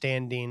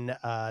understanding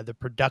the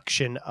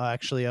production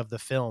actually of the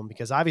film?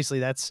 Because obviously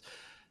that's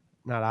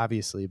not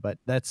obviously, but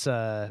that's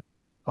a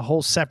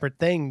whole separate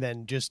thing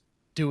than just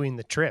doing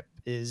the trip,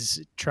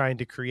 is trying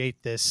to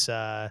create this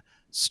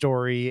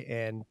story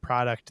and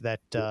product that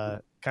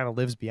kind of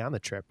lives beyond the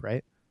trip,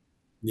 right?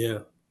 Yeah,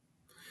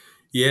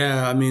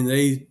 yeah. I mean,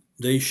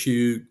 they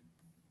shoot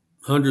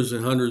hundreds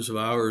and hundreds of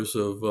hours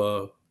of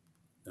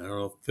I don't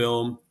know,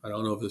 film. I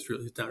don't know if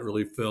it's not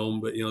really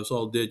film, but it's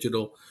all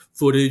digital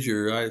footage,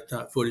 or it's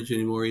not footage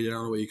anymore either. I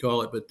don't know what you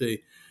call it, but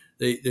they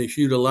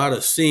shoot a lot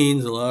of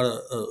scenes, a lot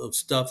of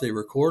stuff. They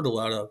record a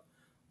lot of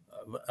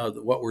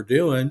what we're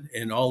doing,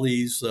 and all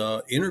these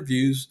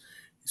interviews.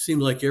 It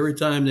seems like every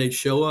time they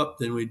show up,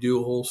 then we do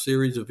a whole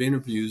series of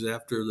interviews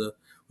after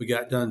we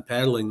got done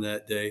paddling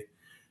that day,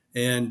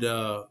 and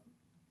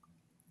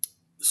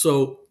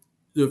so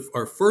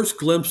our first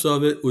glimpse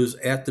of it was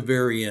at the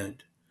very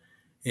end,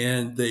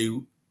 and they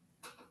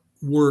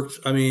worked.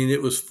 I mean,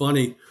 it was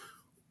funny.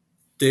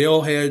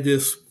 Dale had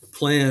this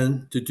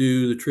plan to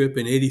do the trip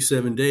in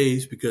 87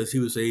 days because he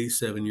was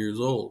 87 years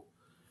old.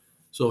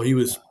 So he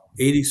was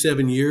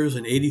 87 years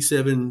and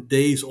 87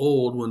 days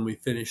old when we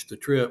finished the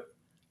trip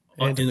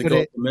And in the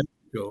Gulf of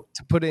Mexico.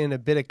 to put it in a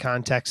bit of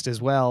context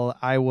as well,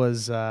 I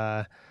was,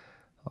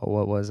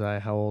 what was I?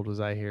 How old was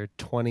I here?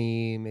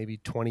 20, maybe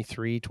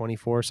 23,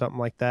 24, something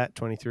like that.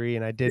 23.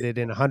 And I did it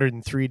in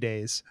 103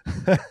 days.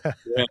 Yeah.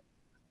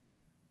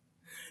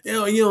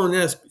 And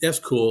that's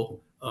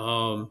cool.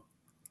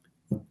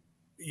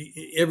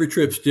 Every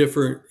trip's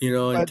different,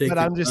 and But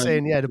I'm just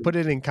saying, to put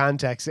it in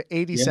context,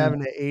 87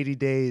 to 80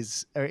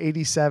 days, or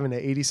 87 to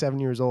 87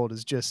 years old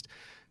is just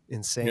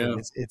insane. Yeah.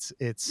 It's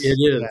It is.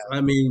 yeah.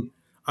 I mean,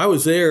 I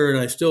was there and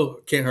I still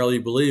can't hardly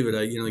believe it.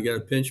 I got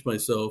to pinch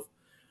myself.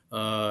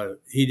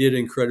 He did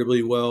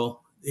incredibly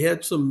well.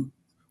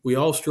 We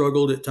all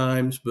struggled at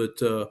times,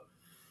 but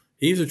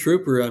he's a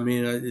trooper. I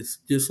mean, it's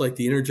just like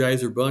the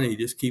Energizer Bunny. He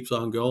just keeps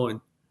on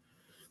going.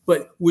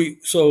 But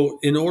so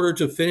in order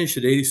to finish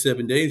at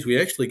 87 days,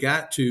 we actually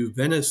got to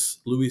Venice,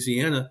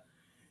 Louisiana,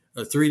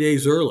 3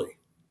 days early.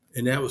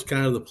 And that was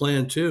kind of the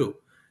plan too.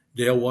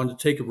 Dale wanted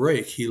to take a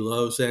break. He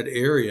loves that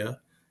area,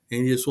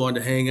 and he just wanted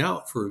to hang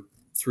out for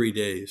 3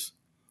 days.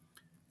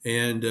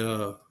 And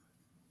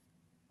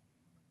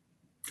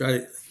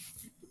I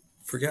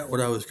forgot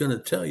what I was going to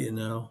tell you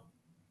now.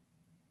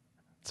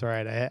 It's all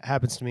right. It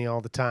happens to me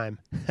all the time.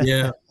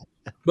 Yeah.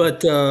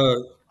 But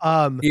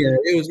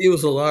it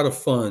was a lot of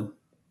fun.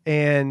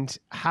 And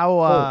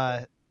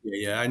how,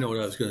 Yeah, I know what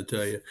I was going to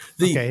tell you.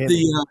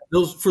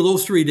 For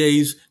those 3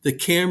 days, the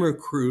camera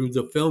crew,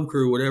 the film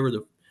crew, whatever,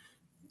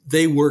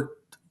 they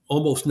worked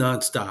almost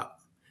nonstop,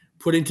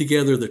 putting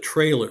together the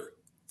trailer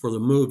for the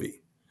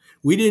movie.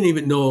 We didn't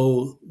even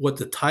know what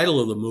the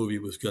title of the movie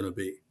was going to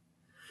be.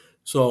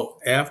 So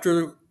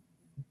after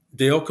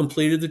Dale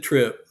completed the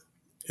trip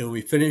and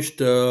we finished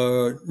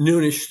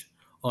noonish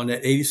on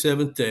that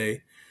 87th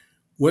day,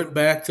 went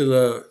back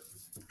to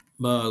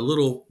my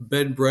little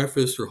bed and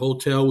breakfast or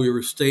hotel we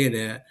were staying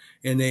at,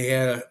 and they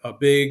had a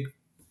big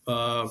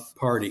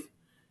party.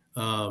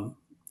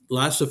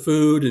 Lots of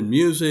food and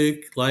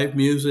music, live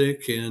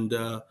music, and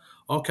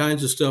all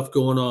kinds of stuff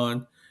going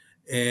on.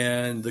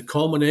 And the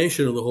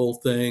culmination of the whole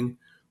thing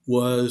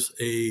was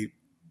a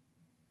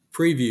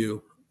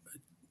preview,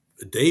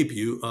 a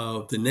debut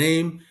of the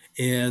name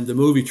and the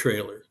movie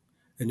trailer.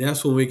 And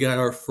that's when we got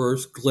our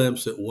first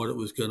glimpse at what it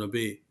was going to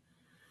be.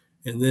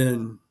 And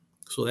then,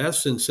 so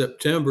that's in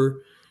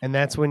September. And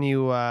that's when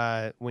you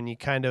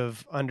kind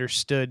of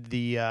understood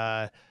the,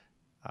 I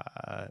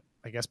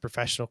guess,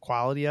 professional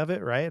quality of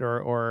it, right?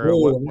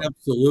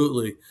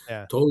 Absolutely.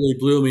 Yeah. Totally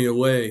blew me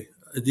away.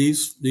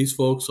 These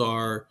folks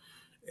are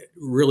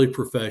really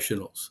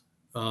professionals.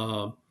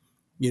 They're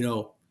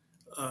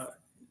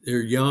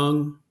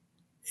young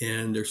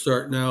and they're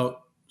starting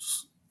out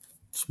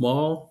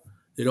small.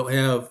 They don't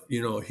have,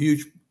 a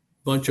huge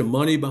bunch of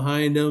money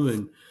behind them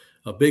and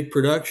a big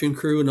production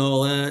crew and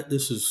all that.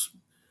 This is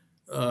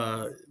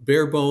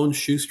bare bones,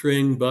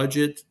 shoestring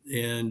budget,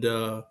 and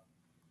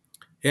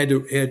had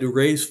to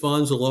raise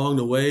funds along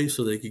the way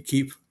so they could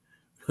keep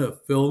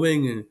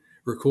filming and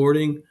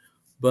recording.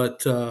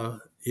 But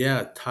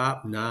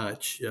top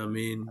notch. I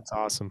mean, that's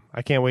awesome.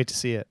 I can't wait to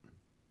see it.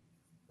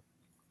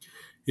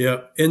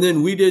 Yeah, and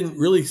then we didn't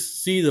really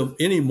see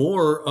any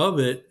more of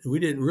it. We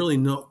didn't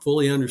really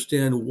fully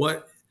understand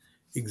what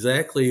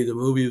exactly the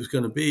movie was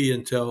going to be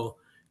until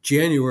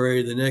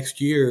January the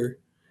next year.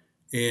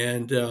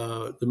 And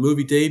the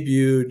movie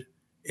debuted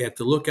at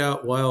the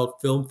Lookout Wild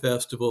Film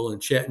Festival in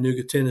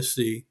Chattanooga,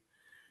 Tennessee.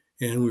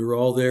 And we were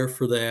all there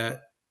for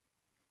that.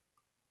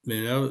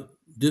 Man,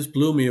 this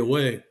blew me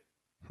away.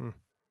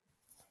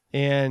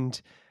 And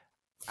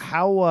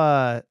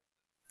how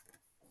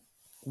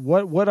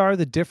what are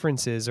the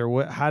differences,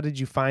 or how did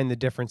you find the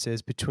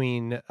differences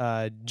between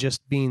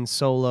just being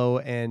solo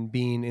and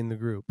being in the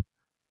group?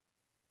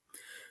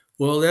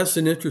 Well, that's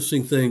an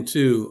interesting thing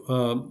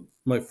too.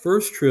 My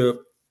first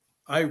trip,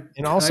 I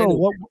And also, kind of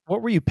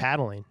what were you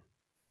paddling?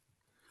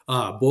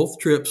 both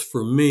trips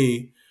for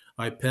me,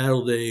 I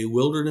paddled a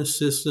Wilderness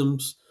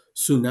Systems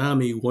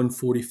Tsunami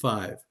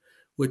 145,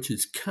 which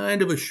is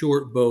kind of a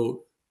short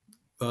boat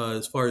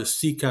as far as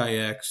sea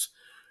kayaks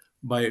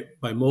by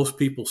most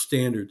people's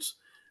standards.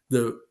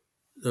 The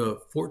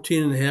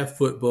 14 and a half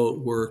foot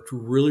boat worked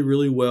really,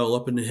 really well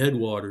up in the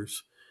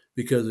headwaters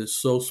because it's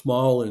so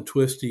small and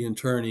twisty and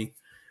turny.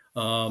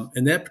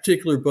 And that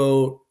particular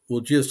boat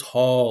will just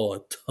haul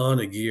a ton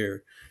of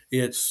gear.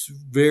 It's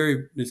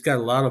got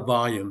a lot of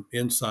volume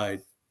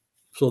inside.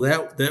 So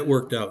that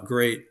worked out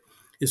great.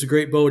 It's a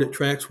great boat. It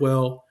tracks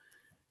well,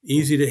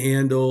 easy to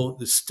handle,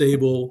 it's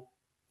stable,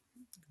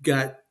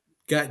 got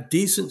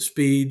decent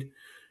speed,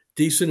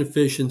 decent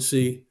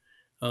efficiency,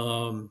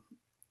 and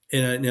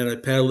I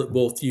paddled it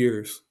both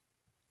years.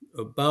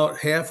 About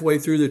halfway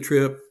through the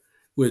trip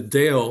with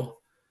Dale,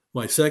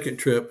 my second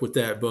trip with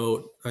that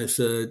boat, I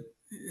said,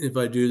 if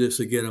I do this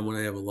again, I'm going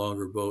to have a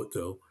longer boat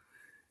though,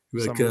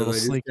 Something a little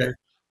because sleeker.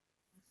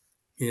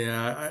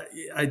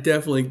 I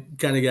definitely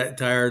kind of got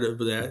tired of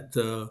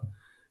that,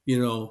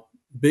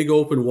 big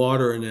open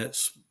water in that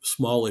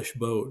smallish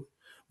boat.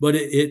 But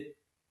it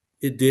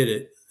did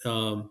it.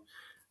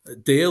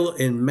 Dale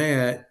and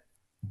Matt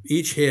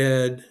each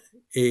had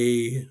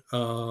a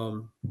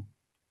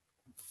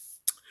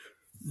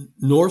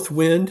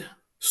Northwind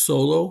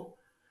Solo,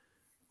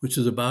 which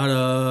is about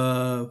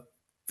a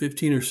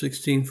 15 or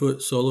 16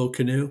 foot solo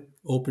canoe,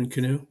 open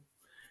canoe.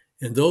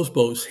 And those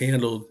boats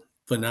handled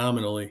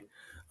phenomenally.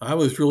 I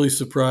was really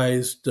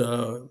surprised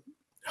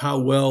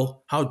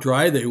how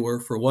dry they were,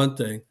 for one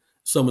thing,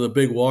 some of the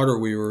big water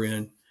we were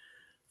in.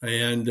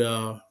 And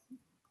those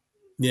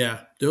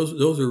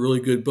are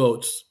really good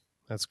boats.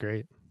 That's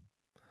great.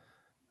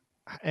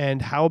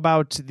 And how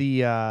about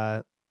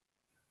the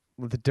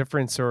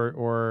difference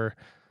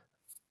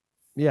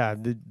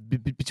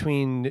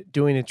between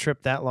doing a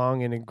trip that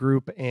long in a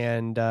group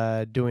and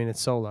doing it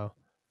solo?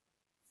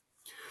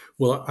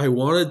 Well, I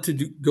wanted to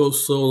go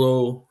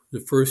solo the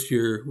first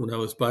year when I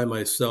was by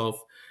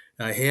myself.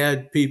 I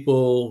had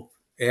people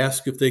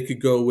ask if they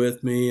could go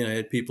with me. I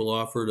had people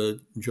offer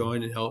to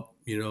join and help,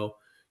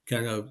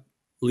 kind of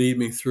lead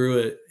me through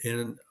it.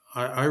 And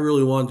I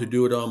really wanted to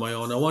do it on my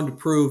own. I wanted to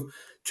prove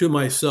to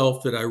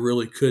myself that I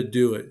really could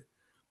do it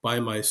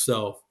by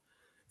myself.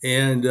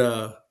 And,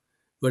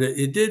 but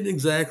it didn't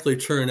exactly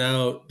turn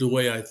out the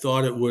way I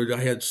thought it would.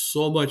 I had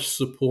so much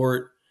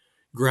support,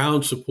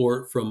 ground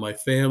support from my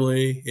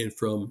family and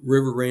from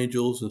river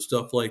angels and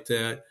stuff like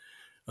that.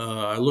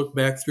 I look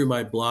back through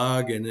my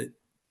blog, and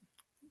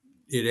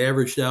it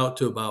averaged out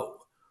to about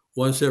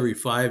once every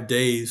 5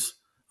 days.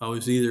 I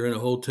was either in a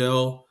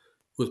hotel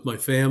with my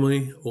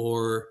family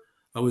or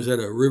I was at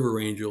a river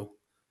angel.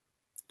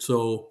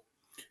 So,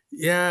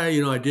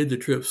 I did the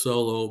trip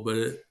solo,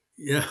 but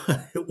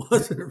it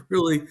wasn't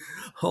really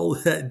all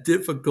that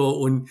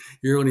difficult when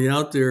you're only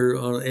out there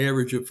on an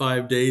average of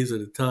 5 days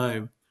at a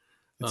time.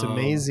 It's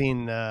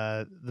amazing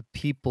the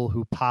people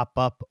who pop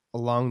up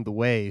along the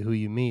way who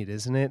you meet,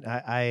 isn't it?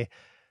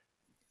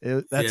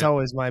 That's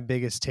always my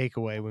biggest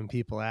takeaway when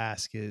people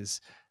ask is,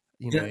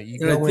 you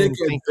go in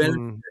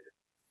thinking,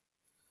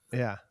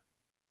 I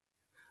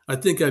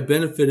think I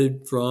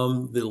benefited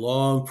from the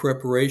long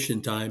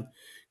preparation time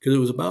because it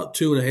was about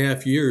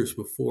 2.5 years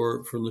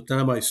from the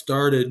time I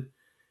started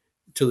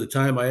to the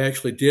time I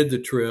actually did the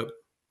trip,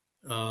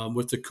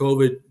 with the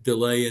COVID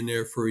delay in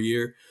there for a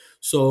year.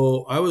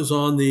 So I was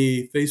on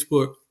the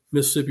Facebook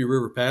Mississippi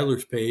River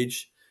Paddlers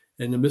page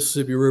and the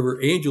Mississippi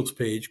River Angels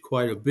page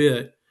quite a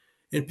bit.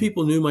 And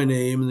people knew my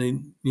name,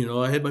 and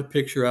I had my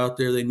picture out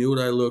there. They knew what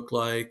I looked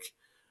like.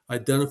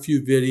 I'd done a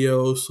few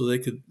videos so they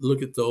could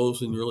look at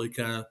those and really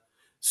kind of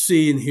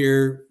see and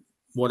hear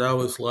what I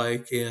was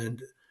like.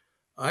 And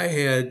I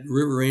had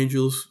river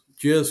angels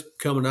just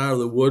coming out of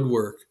the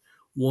woodwork,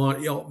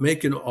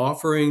 making an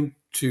offering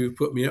to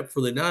put me up for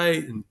the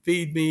night and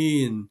feed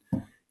me and,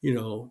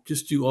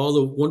 just do all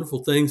the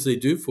wonderful things they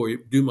do for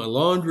you, do my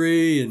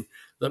laundry and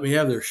let me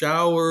have their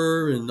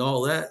shower and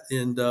all that.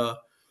 And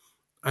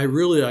I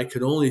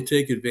could only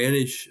take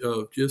advantage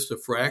of just a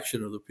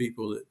fraction of the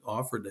people that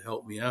offered to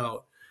help me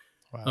out.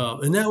 wow.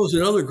 And that was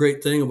another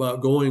great thing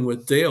about going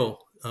with Dale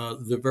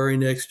the very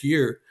next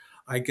year.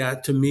 I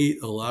got to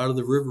meet a lot of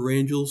the river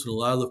angels and a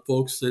lot of the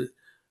folks that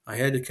I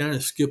had to kind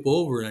of skip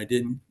over, and I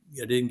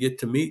didn't get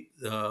to meet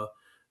the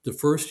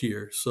first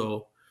year.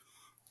 So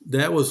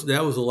that was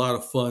a lot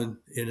of fun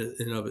in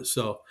and of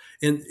itself.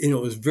 And, it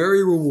was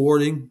very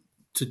rewarding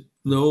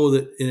know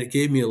that, and it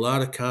gave me a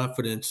lot of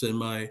confidence in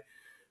my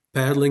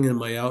paddling and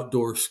my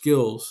outdoor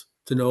skills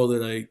to know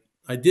that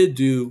I did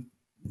do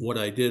what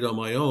I did on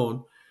my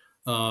own.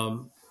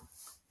 Um,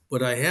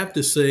 but I have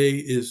to say,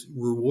 as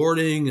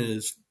rewarding and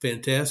as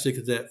fantastic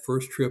as that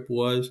first trip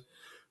was,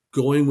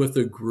 going with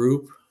a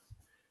group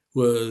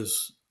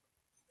was,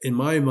 in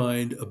my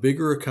mind, a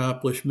bigger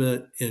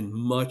accomplishment and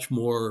much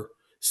more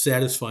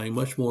satisfying,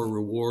 much more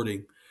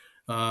rewarding.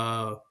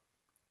 Uh,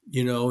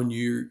 and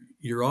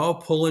you're all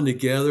pulling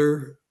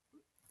together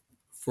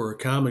for a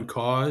common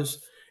cause.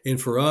 And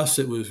for us,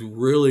 it was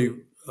really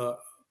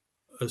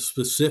a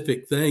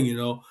specific thing.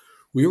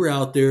 We were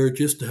out there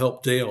just to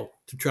help Dale,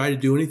 to try to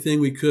do anything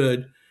we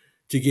could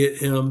to get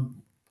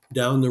him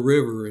down the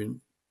river.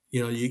 And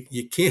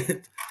you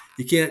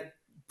can't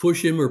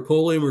push him or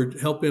pull him or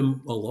help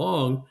him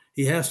along.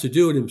 He has to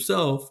do it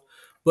himself.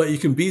 But you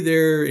can be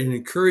there and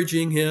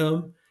encouraging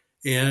him.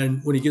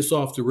 And when he gets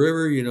off the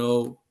river,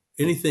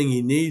 anything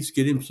he needs,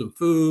 get him some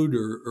food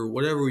or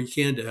whatever we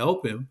can to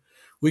help him.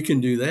 We can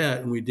do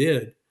that, and we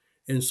did.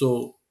 And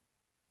so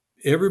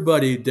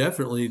everybody,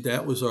 definitely,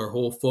 that was our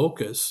whole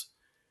focus.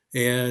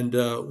 And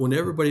when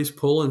everybody's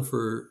pulling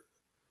for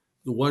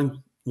the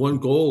one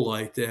goal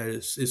like that,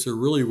 it's a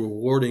really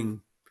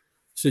rewarding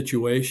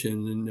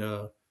situation.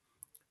 And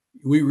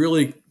we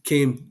really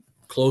came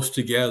close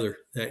together,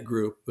 that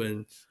group.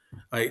 And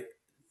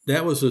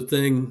that was the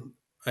thing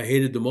I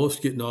hated the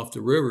most, getting off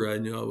the river. I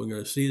knew I wasn't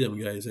going to see them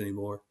guys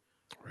anymore.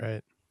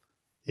 Right.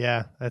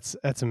 Yeah, that's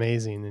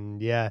amazing.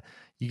 And yeah,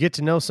 you get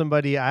to know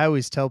somebody. I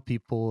always tell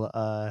people,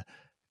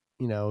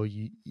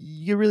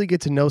 you really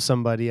get to know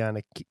somebody on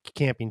a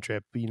camping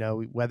trip,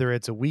 whether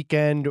it's a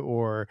weekend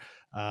or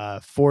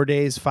 4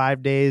 days,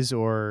 5 days,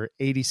 or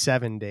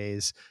 87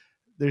 days.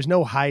 There's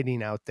no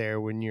hiding out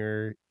there when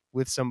you're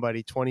with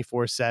somebody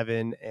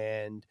 24/7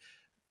 and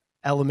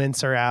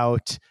elements are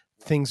out,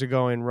 things are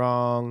going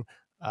wrong.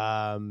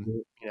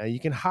 You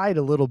can hide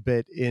a little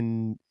bit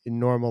in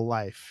normal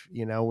life,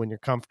 when you're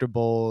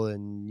comfortable,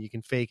 and you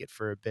can fake it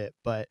for a bit.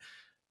 But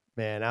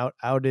man,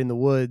 out in the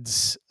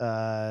woods,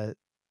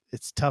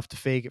 it's tough to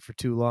fake it for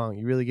too long.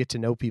 You really get to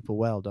know people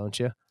well, don't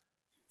you?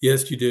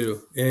 Yes, you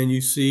do. And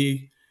you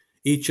see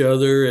each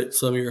other at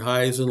some of your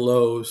highs and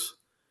lows.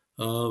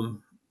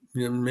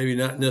 Maybe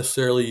not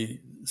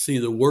necessarily see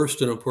the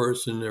worst in a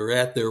person or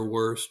at their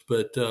worst,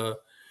 but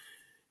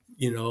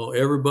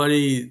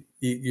everybody,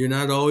 you're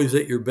not always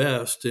at your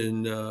best,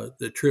 and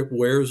the trip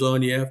wears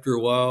on you after a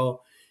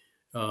while.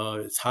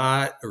 It's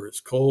hot or it's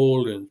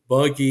cold and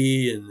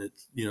buggy, and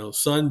it's,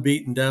 sun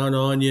beating down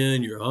on you,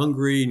 and you're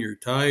hungry and you're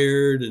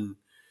tired, and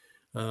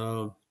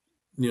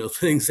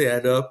things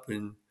add up,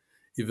 and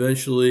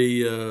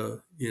eventually,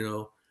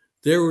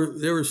 there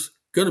was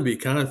going to be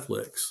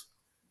conflicts,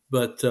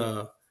 but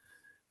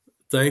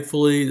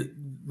thankfully,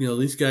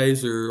 these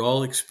guys are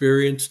all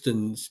experienced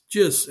and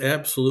just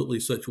absolutely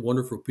such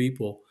wonderful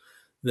people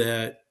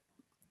that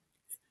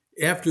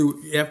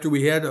after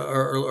we had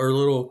our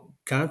little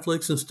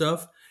conflicts and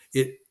stuff,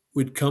 it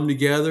would come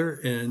together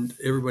and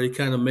everybody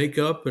kind of make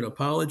up and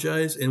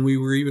apologize, and we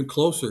were even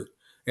closer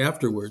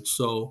afterwards.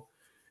 So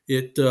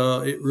it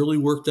really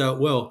worked out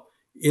well.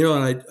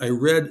 And I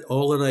read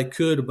all that I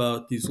could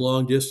about these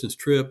long distance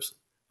trips.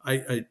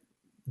 I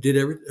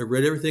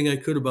read everything I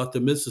could about the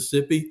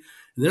Mississippi,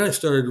 and then I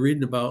started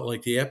reading about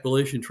like the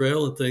Appalachian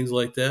Trail and things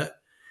like that.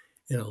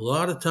 And a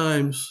lot of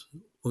times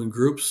when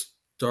groups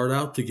start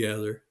out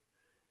together,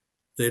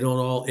 they don't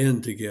all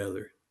end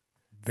together.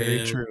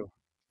 Very true.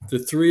 The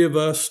three of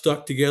us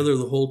stuck together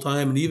the whole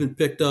time, and even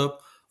picked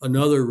up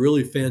another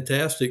really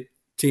fantastic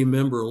team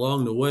member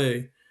along the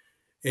way.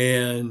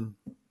 And,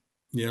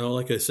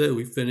 like I said,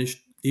 we finished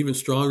even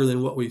stronger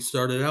than what we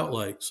started out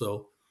like.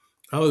 So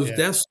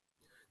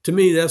to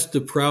me, that's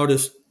the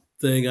proudest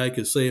thing I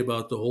could say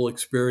about the whole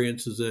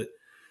experience, is that,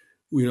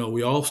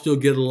 we all still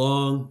get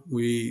along.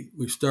 We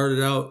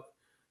started out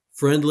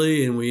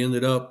friendly, and we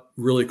ended up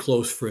really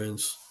close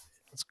friends.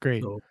 That's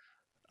great. So,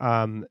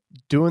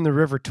 doing the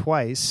river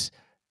twice,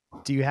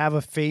 do you have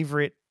a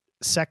favorite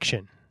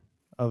section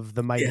of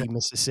the mighty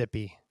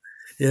Mississippi?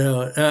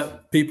 Yeah,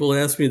 people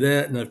ask me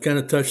that, and I've kind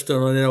of touched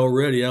on it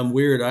already. I'm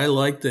weird. I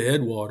like the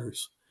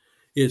headwaters.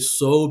 It's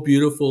so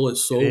beautiful.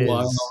 It's so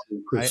wild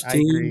and pristine.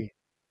 I agree.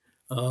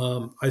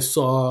 I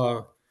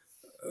saw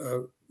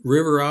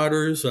river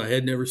otters I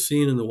had never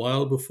seen in the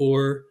wild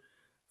before.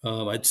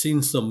 I'd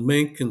seen some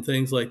mink and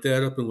things like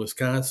that up in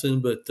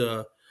Wisconsin, but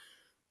the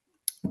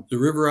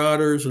river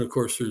otters, and of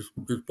course there's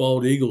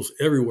bald eagles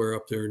everywhere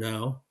up there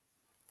now.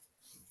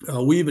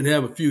 We even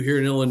have a few here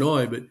in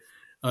Illinois, but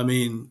I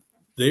mean,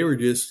 they were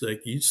just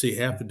like, you'd see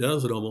half a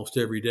dozen almost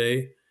every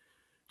day.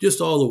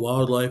 Just all the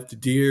wildlife, the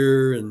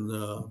deer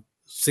and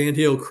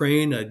sandhill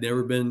crane. I'd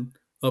never been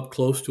up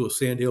close to a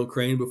sandhill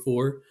crane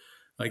before.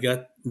 I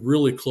got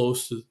really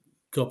close to a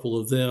couple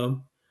of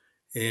them.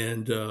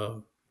 And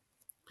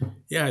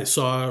I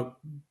saw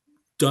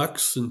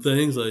ducks and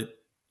things. I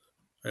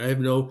have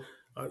no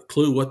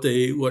clue what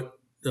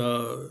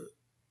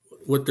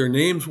their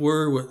names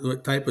were,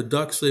 what type of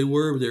ducks they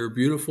were. They were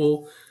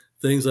beautiful.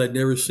 things I'd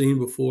never seen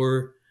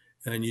before,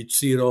 and you'd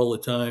see it all the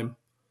time.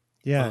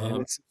 Yeah,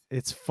 and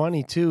it's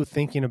funny too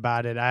thinking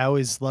about it. I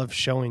always love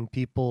showing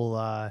people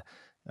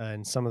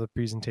in some of the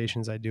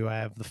presentations I do. I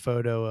have the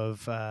photo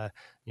of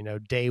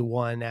day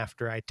one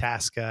after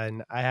Itasca,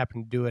 and I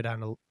happen to do it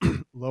on a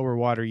lower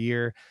water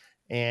year,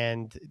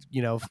 and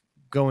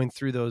going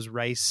through those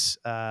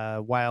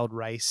wild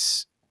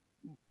rice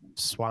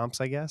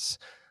swamps, I guess,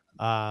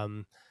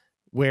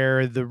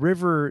 where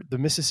the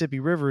Mississippi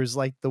River is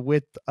like the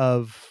width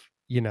of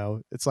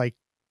it's like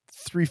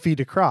 3 feet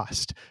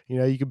across.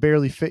 You could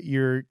barely fit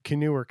your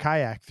canoe or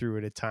kayak through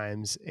it at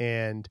times.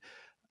 And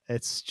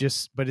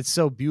but it's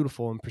so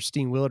beautiful and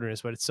pristine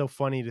wilderness. But it's so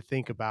funny to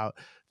think about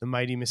the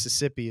mighty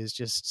Mississippi is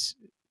just,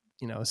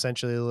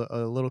 essentially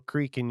a little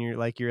creek in your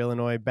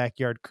Illinois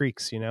backyard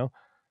creeks,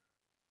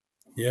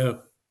 Yeah.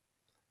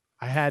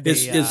 I had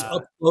It's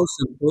up close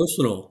and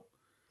personal.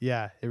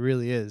 Yeah, it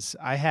really is.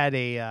 I had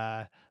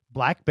a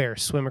black bear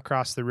swim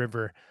across the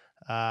river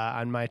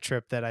on my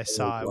trip that I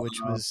saw, which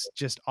was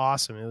just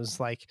awesome. It was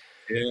like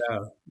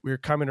we were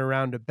coming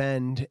around a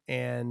bend,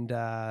 and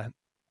I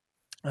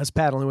was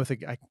paddling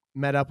I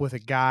met up with a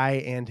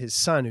guy and his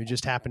son who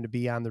just happened to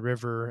be on the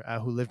river,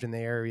 who lived in the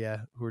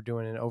area, who were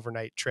doing an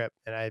overnight trip,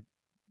 and I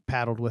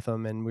paddled with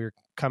them, and we were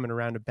coming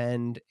around a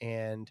bend,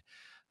 and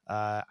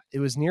it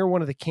was near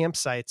one of the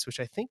campsites, which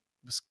I think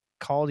was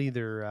called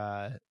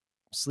either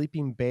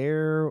Sleeping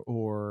Bear,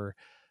 or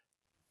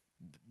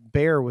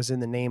Bear was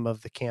in the name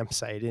of the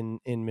campsite in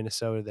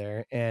Minnesota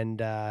there.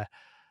 And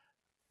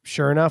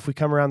sure enough, we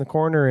come around the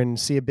corner and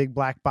see a big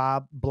black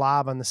blob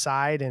on the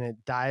side, and it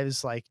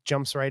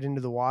jumps right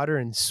into the water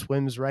and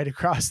swims right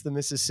across the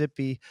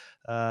Mississippi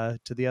to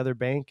the other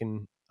bank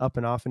and up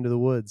and off into the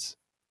woods.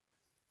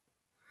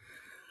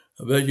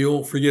 I bet you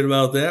won't forget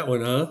about that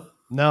one, huh?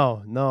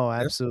 No,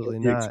 absolutely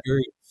not.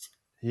 Experience.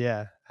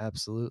 Yeah,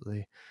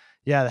 absolutely.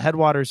 Yeah, the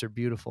headwaters are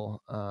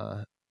beautiful.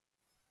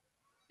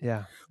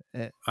 Yeah.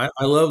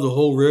 I love the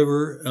whole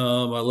river. I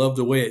love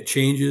the way it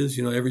changes.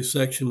 Every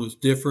section was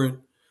different.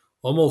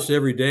 Almost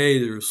every day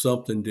there was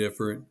something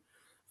different.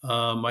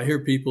 I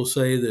hear people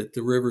say that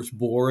the river's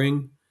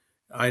boring.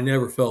 I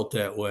never felt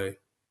that way.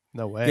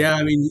 No way. Yeah,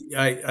 I mean,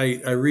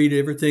 I read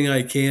everything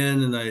I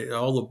can, and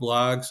all the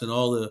blogs and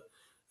all the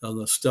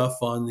stuff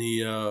on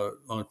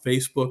on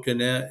Facebook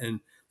and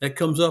that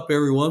comes up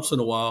every once in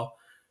a while.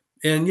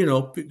 And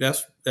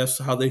that's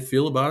how they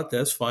feel about it.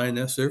 That's fine.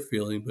 That's their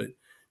feeling, but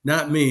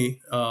not me.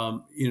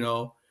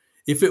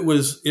 If it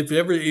was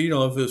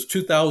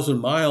 2,000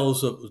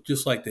 miles of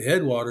just like the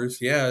headwaters,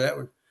 yeah, that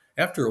would,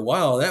 after a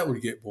while, that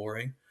would get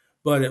boring.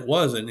 But it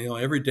wasn't.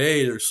 Every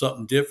day there's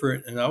something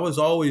different, and I was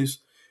always,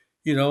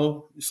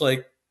 it's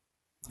like,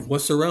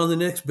 what's around the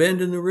next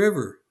bend in the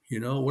river?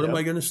 What am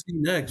I going to see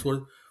next?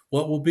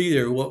 What will be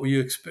there? What will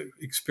you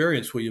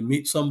experience? Will you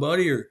meet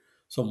somebody or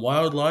some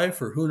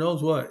wildlife or who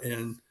knows what?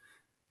 And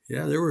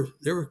yeah, there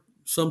were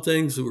some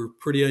things that were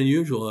pretty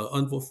unusual.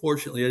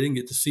 Unfortunately, I didn't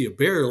get to see a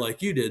bear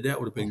like you did. That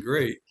would have been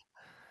great.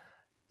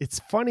 It's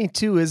funny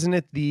too, isn't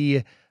it?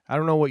 I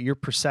don't know what your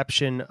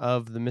perception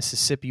of the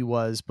Mississippi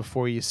was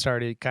before you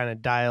started kind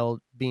of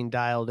being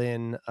dialed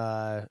in.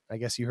 I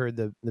guess you heard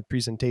the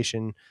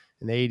presentation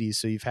in the 80s,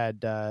 so you've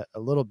had a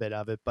little bit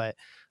of it. But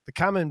the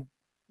common,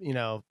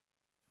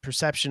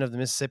 perception of the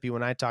Mississippi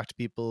when I talk to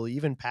people,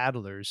 even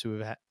paddlers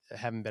who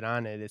haven't been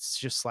on it, it's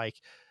just like,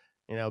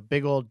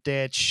 big old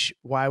ditch.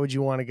 Why would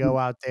you want to go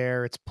out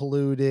there? It's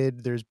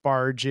polluted. There's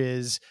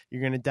barges.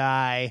 You're going to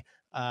die.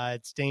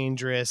 It's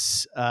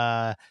dangerous.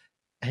 And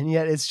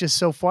yet it's just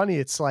so funny.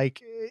 It's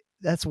like,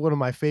 that's one of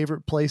my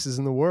favorite places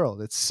in the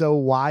world. It's so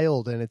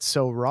wild and it's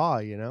so raw,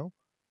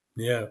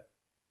 Yeah.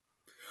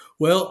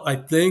 Well, I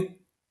think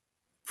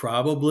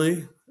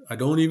probably, I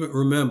don't even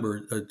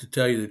remember, to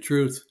tell you the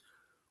truth,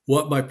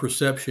 what my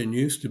perception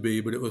used to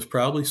be, but it was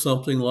probably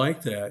something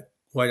like that,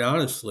 quite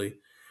honestly.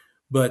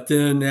 But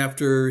then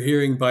after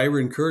hearing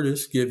Byron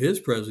Curtis give his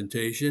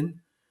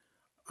presentation,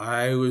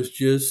 I was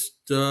just,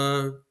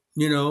 kind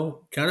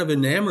of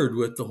enamored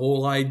with the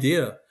whole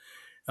idea.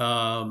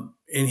 And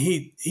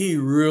he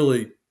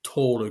really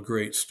told a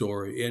great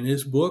story. And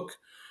his book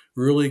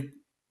really,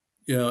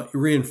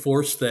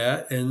 reinforced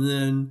that. And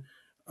then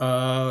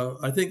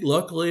I think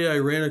luckily I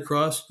ran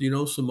across,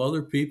 some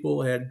other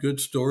people had good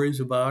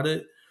stories about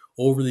it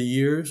over the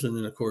years. And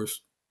then, of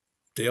course,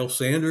 Dale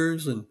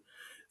Sanders, and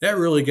that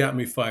really got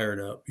me fired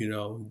up,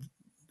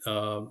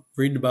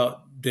 reading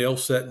about Dale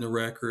setting the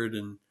record.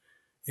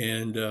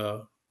 And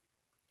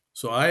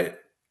so I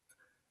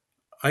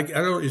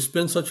don't, it's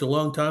been such a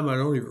long time. I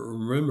don't even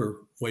remember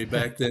way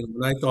back then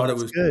when I thought it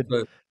was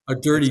a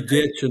dirty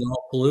ditch and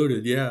all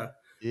polluted. Yeah.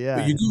 Yeah.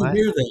 But you do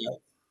hear that.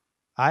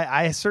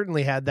 I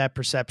certainly had that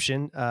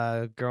perception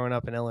growing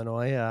up in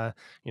Illinois.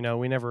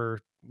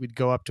 We'd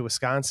go up to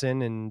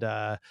Wisconsin and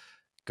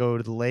go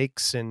to the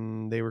lakes,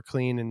 and they were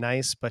clean and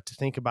nice. But to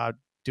think about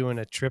doing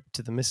a trip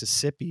to the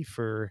Mississippi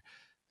for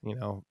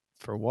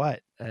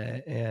what?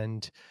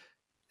 And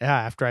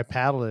yeah, after I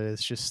paddled it,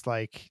 it's just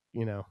like,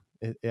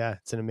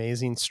 it's an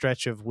amazing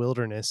stretch of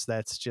wilderness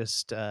that's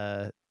just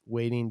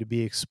waiting to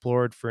be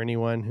explored for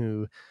anyone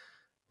who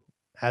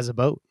has a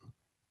boat.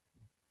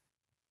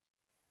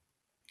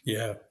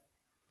 Yeah.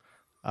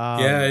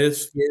 Yeah,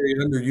 it's very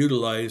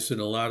underutilized in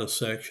a lot of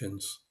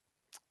sections.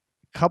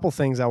 Couple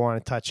things I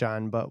want to touch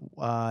on, but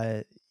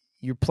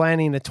you're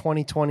planning a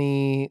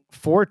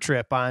 2024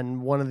 trip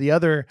on one of the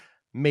other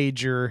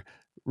major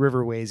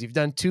riverways. You've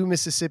done 2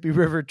 Mississippi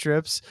River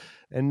trips,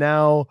 and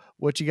now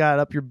what you got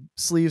up your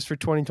sleeves for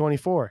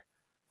 2024?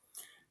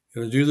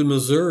 Going to do the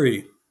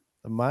Missouri.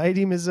 The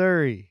mighty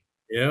Missouri.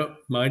 Yep,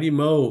 Mighty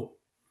Mo.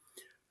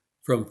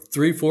 From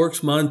Three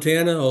Forks,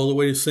 Montana, all the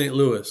way to St.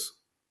 Louis.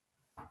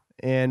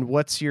 And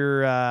what's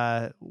your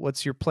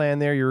plan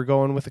there? You were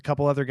going with a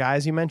couple other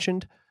guys you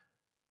mentioned?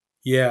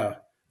 Yeah.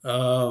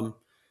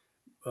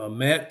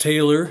 Matt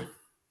Taylor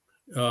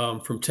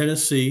from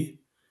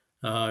Tennessee.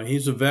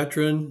 He's a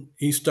veteran.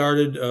 He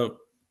started a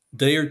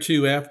day or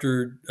two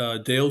after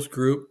Dale's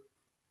group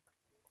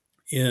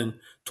in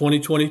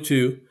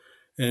 2022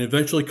 and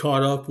eventually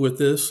caught up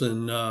with us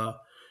and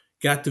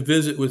got to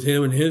visit with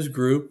him and his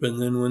group. And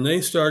then when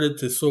they started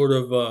to sort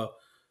of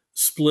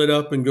split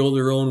up and go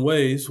their own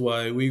ways,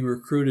 why, we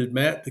recruited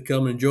Matt to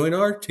come and join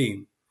our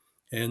team.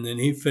 And then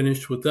he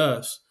finished with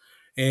us.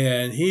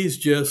 And he's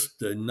just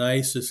the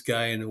nicest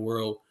guy in the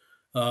world.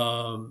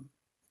 I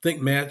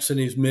think Matt's in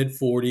his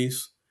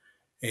mid-40s.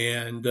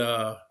 And,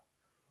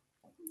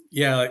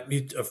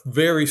 he's a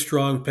very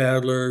strong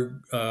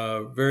paddler,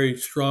 very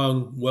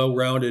strong,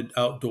 well-rounded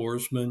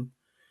outdoorsman,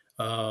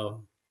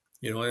 and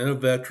a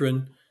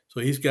veteran. So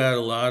he's got a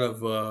lot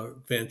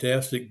of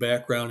fantastic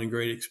background and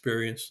great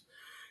experience.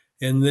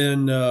 And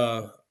then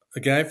a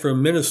guy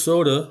from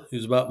Minnesota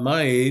who's about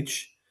my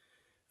age,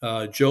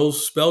 Joe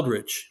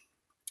Speldrich.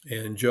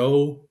 And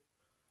Joe,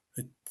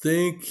 I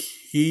think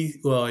he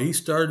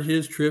started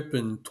his trip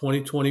in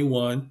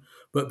 2021,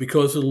 but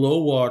because of the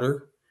low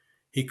water,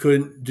 he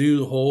couldn't do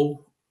the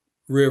whole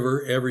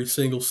river, every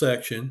single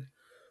section.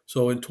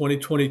 So in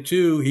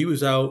 2022, he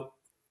was out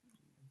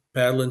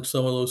paddling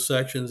some of those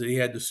sections that he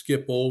had to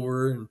skip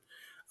over.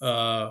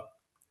 And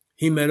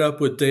he met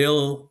up with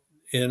Dale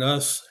and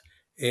us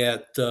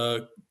at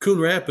Coon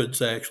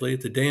Rapids, actually,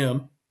 at the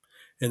dam.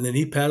 And then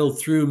he paddled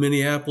through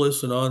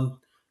Minneapolis and on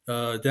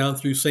down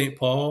through St.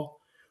 Paul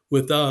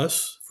with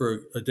us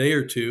for a day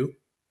or two.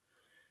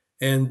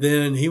 And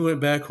then he went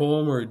back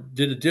home or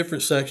did a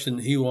different section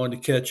that he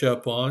wanted to catch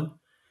up on.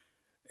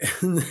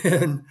 And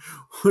then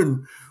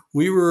when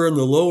we were in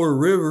the lower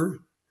river,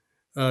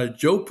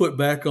 Joe put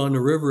back on the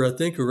river, I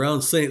think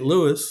around St.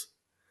 Louis,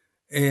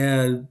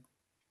 and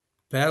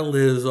paddled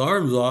his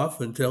arms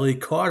off until he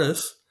caught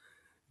us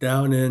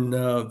down in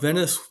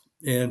Venice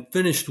and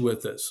finished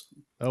with us.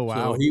 Oh,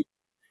 wow. So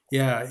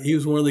he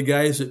was one of the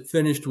guys that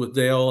finished with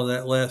Dale on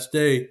that last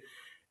day.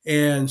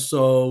 And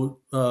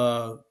so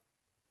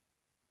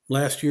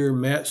last year,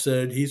 Matt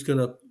said he's going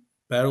to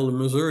paddle in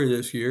Missouri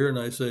this year. And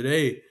I said,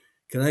 hey,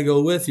 can I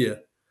go with you?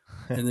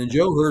 And then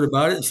Joe heard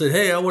about it and said,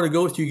 hey, I want to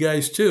go with you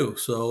guys too.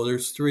 So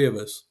there's 3 of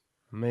us.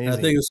 Amazing. And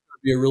I think it's going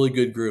to be a really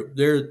good group.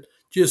 They're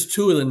just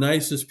 2 of the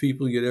nicest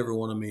people you'd ever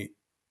want to meet.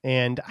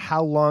 And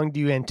how long do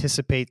you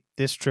anticipate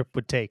this trip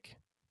would take?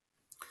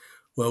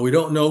 Well, we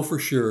don't know for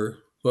sure,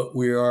 but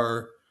we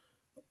are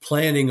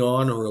planning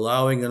on or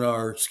allowing in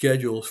our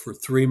schedules for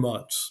 3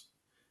 months.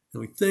 And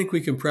we think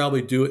we can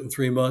probably do it in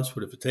 3 months,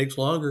 but if it takes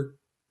longer,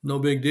 no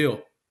big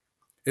deal.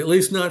 At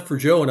least not for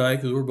Joe and I,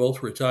 because we're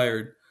both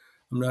retired.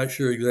 I'm not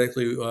sure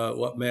exactly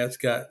what Matt's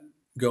got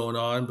going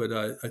on, but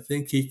I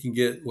think he can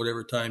get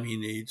whatever time he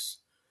needs.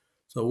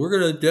 So we're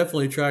going to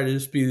definitely try to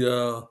just be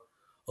a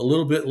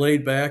little bit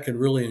laid back and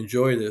really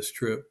enjoy this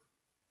trip.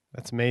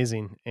 That's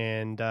amazing.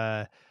 And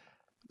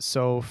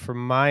so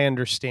from my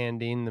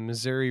understanding, the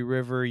Missouri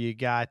River, you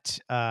got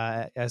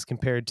as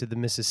compared to the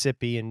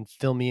Mississippi, and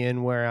fill me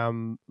in where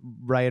I'm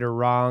right or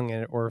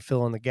wrong, or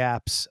fill in the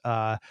gaps,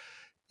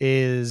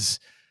 is,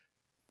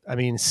 I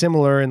mean,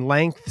 similar in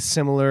length,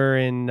 similar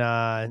in,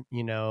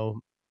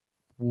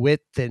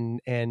 width,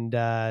 and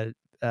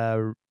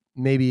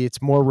maybe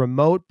it's more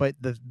remote, but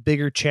the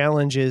bigger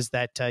challenge is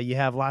that you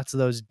have lots of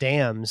those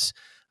dams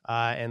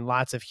and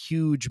lots of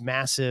huge,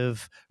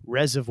 massive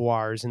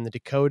reservoirs in the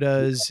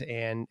Dakotas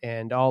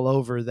and all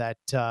over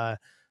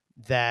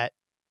that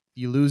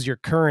you lose your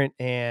current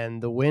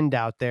and the wind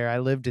out there. I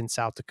lived in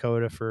South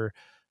Dakota for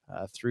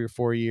 3 or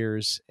 4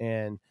 years,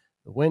 and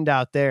the wind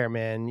out there,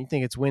 man, you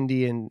think it's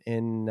windy in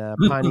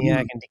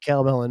Pontiac and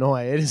DeKalb,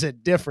 Illinois. It is a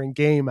different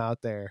game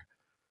out there.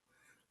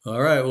 All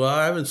right. Well,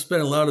 I haven't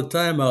spent a lot of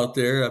time out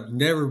there. I've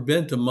never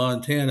been to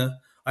Montana.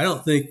 I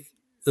don't think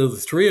of the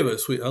 3 of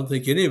us, I don't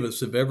think any of us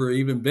have ever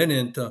even been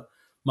into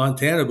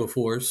Montana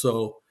before.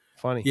 So,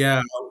 funny.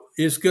 Yeah,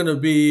 it's going to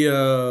be a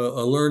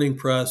learning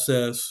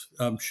process,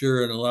 I'm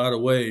sure, in a lot of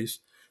ways.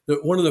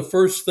 One of the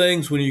first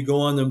things when you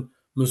go on the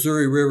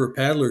Missouri River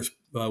Paddlers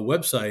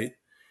website,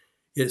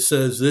 it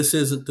says, this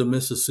isn't the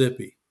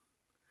Mississippi.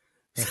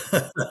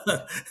 So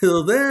I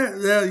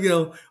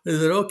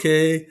said,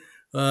 okay.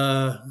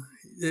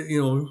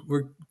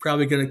 we're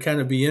probably going to kind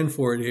of be in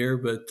for it here,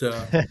 but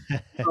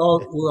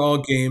we're all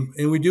game,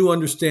 and we do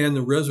understand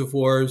the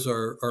reservoirs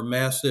are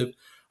massive.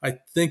 I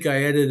think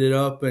I added it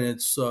up, and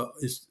it's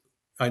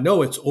I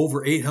know it's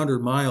over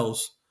 800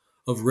 miles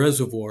of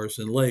reservoirs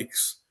and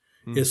lakes.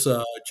 It's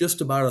just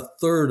about a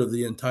third of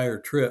the entire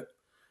trip.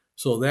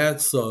 So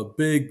that's a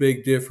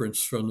big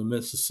difference from the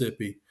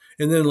Mississippi.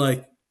 And then,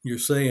 like you're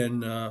saying,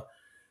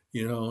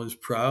 there's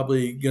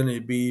probably going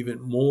to be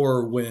even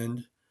more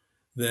wind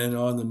than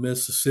on the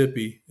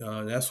Mississippi.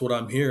 That's what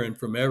I'm hearing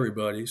from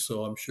everybody.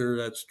 So I'm sure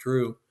that's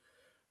true.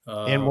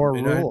 And more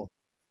rural.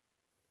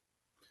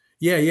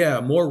 Yeah,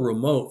 more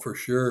remote for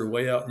sure.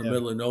 Way out in the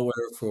middle of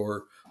nowhere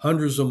for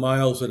hundreds of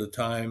miles at a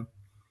time.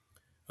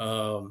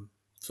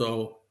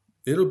 So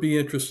it'll be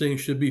interesting.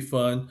 Should be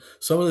fun.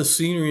 Some of the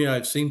scenery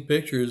I've seen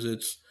pictures.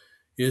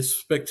 It's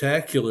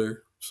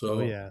spectacular.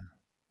 So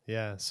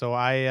yeah. So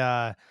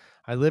I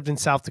lived in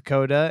South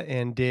Dakota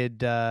and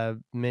did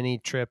many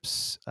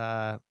trips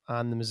on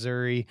the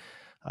Missouri,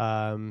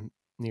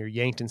 near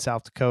Yankton,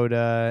 South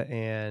Dakota,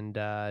 and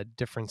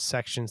different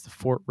sections. The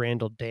Fort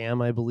Randall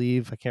Dam, I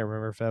believe. I can't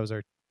remember if that was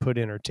our put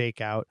in or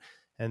take out.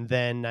 And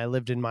then I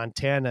lived in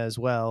Montana as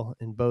well,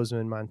 in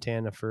Bozeman,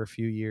 Montana, for a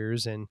few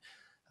years, and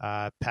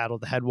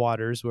paddled the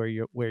headwaters where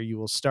you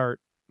will start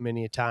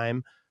many a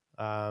time,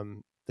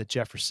 the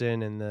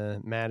Jefferson and the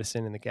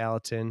Madison and the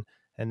Gallatin,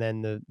 and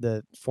then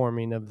the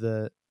forming of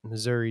the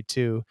Missouri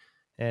too.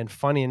 And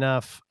funny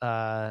enough,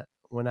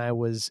 when I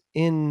was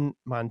in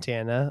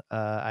Montana,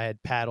 I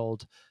had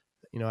paddled.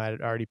 I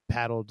had already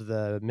paddled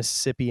the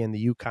Mississippi and the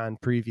Yukon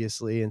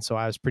previously, and so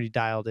I was pretty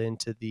dialed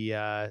into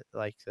the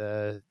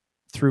the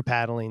through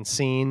paddling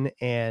scene.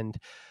 And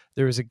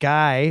there was a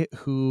guy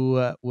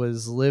who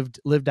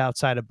lived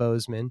outside of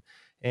Bozeman,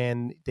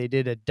 and they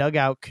did a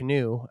dugout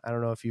canoe. I don't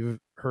know if you've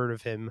heard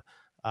of him,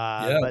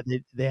 but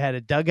they had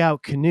a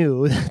dugout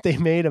canoe. They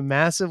made a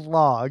massive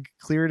log,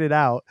 cleared it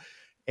out,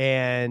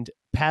 and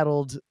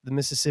paddled the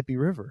Mississippi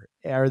River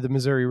or the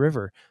Missouri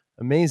River.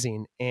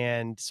 Amazing.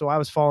 And so I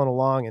was following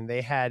along, and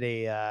they had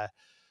a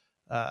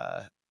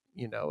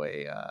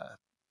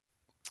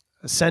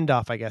send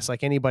off, I guess,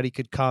 like anybody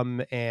could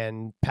come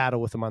and paddle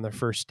with them on their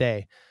first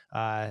day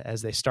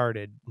as they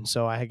started. And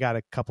so I had got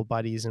a couple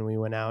buddies, and we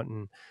went out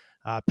and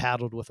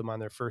paddled with them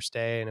on their first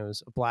day, and it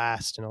was a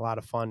blast and a lot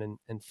of fun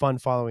and fun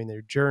following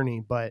their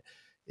journey. But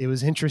it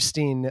was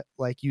interesting,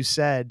 like you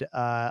said,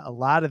 a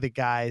lot of the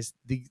guys,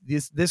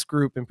 this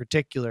group in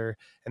particular,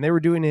 and they were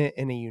doing it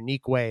in a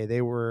unique way.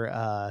 They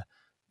were,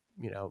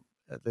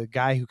 the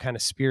guy who kind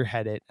of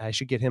spearheaded it. I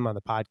should get him on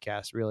the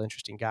podcast. Real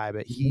interesting guy,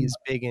 but he's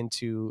big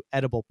into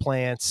edible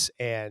plants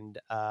and,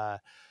 I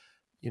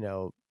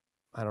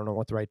don't know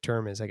what the right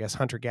term is. I guess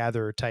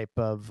hunter-gatherer type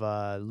of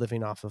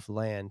living off of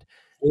land.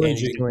 And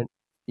he's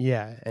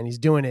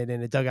doing it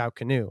in a dugout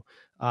canoe.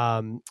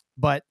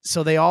 But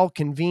so they all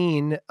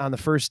convene on the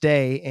first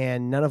day,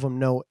 and none of them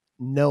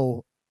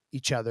know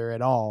each other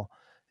at all.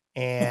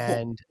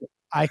 And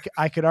I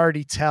could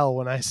already tell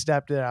when I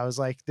stepped in, I was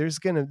like, this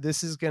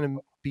is going to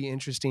be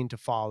interesting to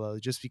follow,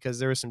 just because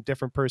there were some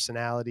different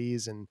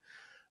personalities, and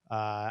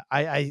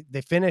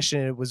they finished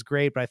and it was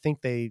great, but I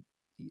think they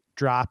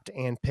dropped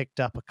and picked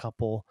up a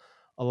couple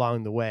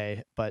along the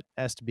way, but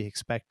as to be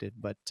expected.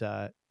 But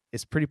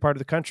it's pretty part of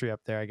the country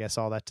up there, I guess,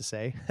 all that to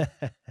say.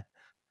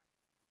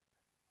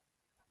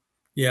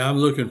 Yeah, I'm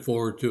looking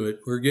forward to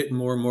it. We're getting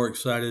more and more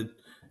excited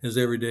as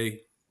every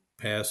day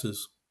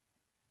passes.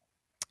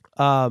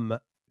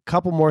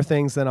 Couple more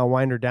things, then I'll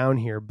wind her down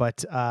here.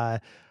 But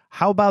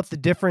how about the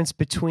difference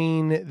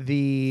between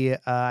the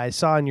I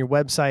saw on your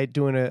website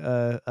doing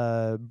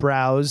a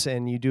browse,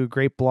 and you do a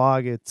great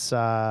blog. It's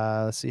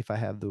let's see if I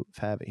have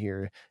it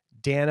here,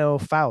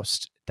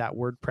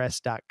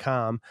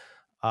 danofaust.wordpress.com.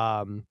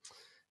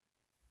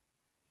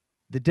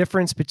 The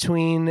difference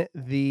between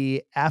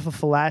the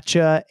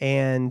Appalachia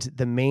and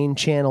the main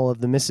channel of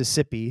the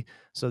Mississippi.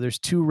 So there's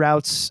two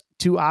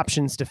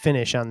options to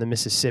finish on the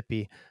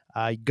Mississippi.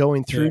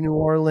 Going through New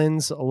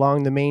Orleans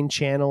along the main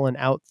channel and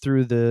out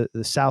through the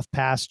South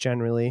Pass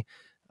generally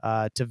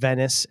to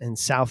Venice, and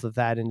south of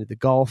that into the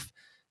Gulf.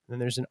 And then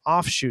there's an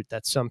offshoot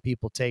that some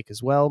people take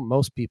as well,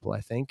 most people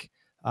I think,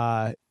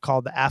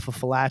 called the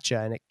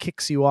Appalachia, and it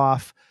kicks you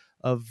off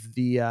of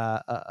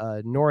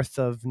the north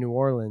of New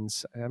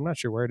Orleans. I'm not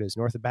sure where it is,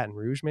 north of Baton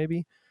Rouge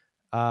maybe,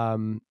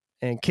 and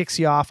kicks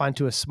you off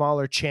onto a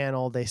smaller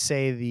channel. They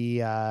say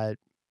the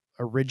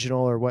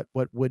original, or what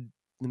would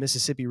the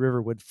Mississippi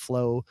River would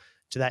flow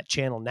to that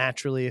channel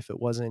naturally if it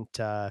wasn't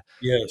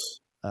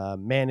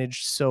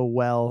managed so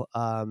well.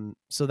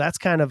 So that's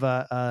kind of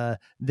a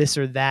this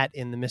or that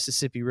in the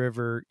Mississippi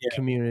River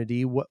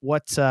community.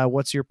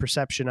 What's your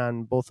perception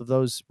on both of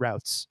those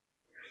routes?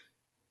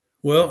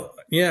 Well,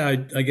 yeah,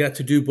 I got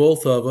to do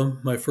both of them.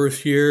 My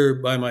first year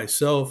by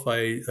myself,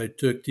 I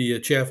took the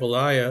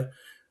Atchafalaya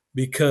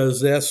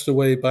because that's the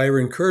way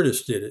Byron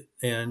Curtis did it.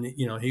 And,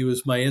 he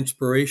was my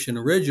inspiration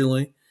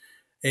originally.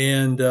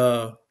 And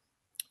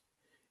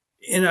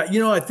And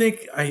I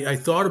think I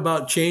thought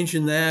about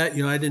changing that.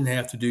 I didn't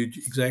have to do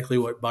exactly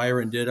what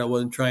Byron did. I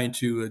wasn't trying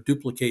to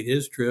duplicate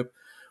his trip,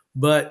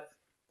 but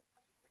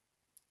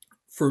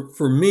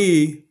for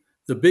me,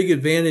 the big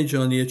advantage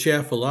on the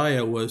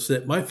Atchafalaya was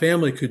that my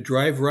family could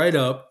drive right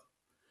up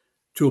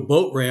to a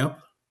boat ramp.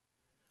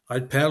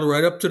 I'd paddle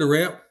right up to the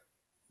ramp,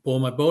 pull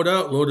my boat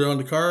out, load it on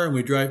the car, and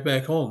we drive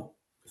back home.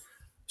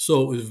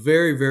 So it was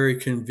very, very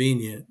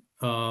convenient.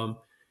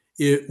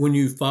 When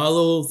you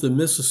follow the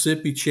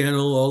Mississippi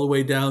Channel all the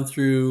way down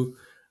through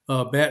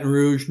Baton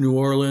Rouge, New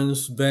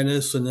Orleans,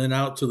 Venice, and then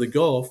out to the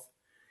Gulf,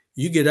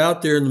 you get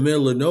out there in the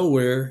middle of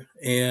nowhere,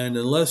 and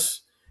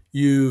unless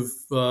you've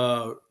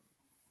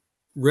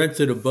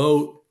rented a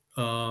boat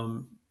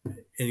and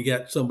you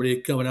got somebody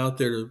coming out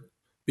there to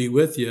be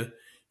with you,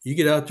 you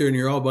get out there and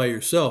you're all by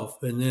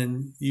yourself. And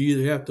then you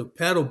either have to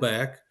paddle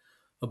back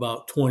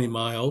about 20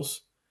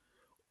 miles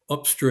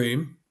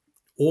upstream,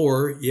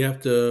 or you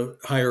have to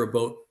hire a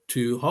boat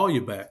to haul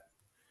you back.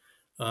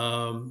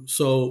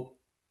 So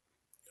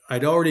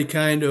I'd already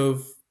kind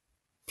of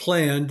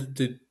planned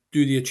to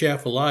do the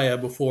Atchafalaya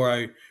before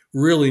I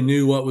really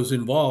knew what was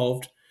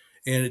involved.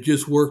 And it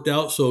just worked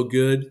out so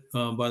good.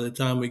 By the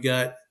time we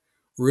got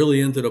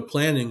really into the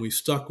planning, we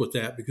stuck with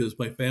that because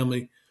my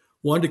family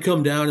wanted to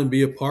come down and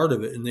be a part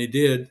of it. And they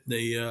did.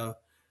 They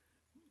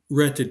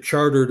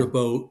chartered a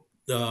boat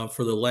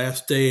for the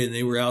last day, and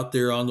they were out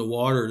there on the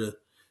water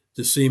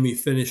to see me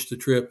finish the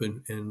trip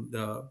and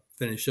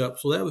finish up.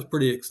 So that was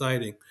pretty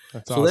exciting.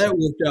 That's so awesome. That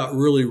worked out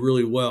really,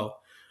 really well.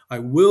 I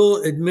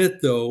will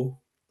admit, though,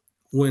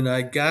 when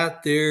I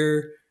got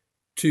there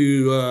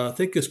to, I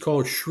think it's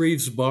called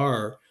Shreve's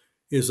Bar,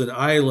 is an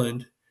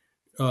island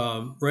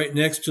right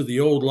next to the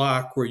old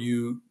lock where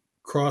you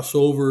cross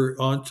over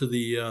onto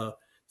the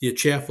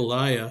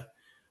Atchafalaya.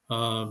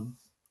 And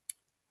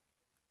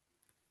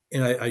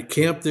I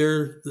camped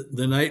there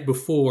the night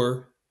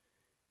before,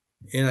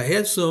 and I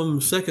had some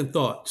second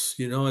thoughts.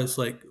 It's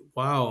like,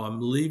 wow,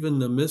 I'm leaving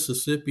the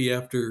Mississippi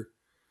after,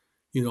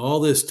 all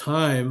this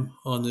time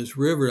on this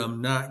river.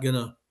 I'm not going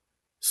to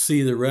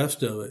see the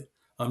rest of it.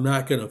 I'm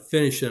not going to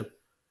finish it.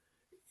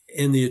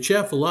 In the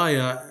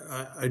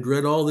Atchafalaya, I'd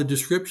read all the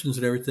descriptions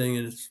and everything,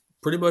 and it's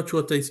pretty much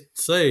what they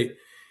say.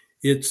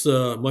 It's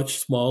much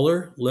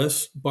smaller,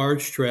 less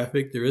barge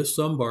traffic. There is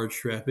some barge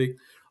traffic,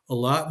 a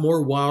lot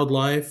more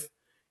wildlife.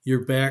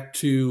 You're back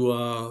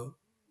to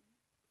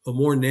a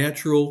more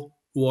natural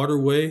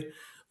waterway,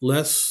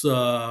 less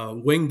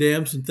wing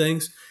dams and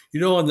things.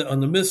 On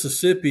the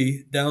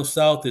Mississippi down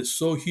south, it's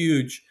so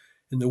huge,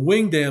 and the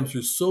wing dams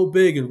are so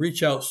big and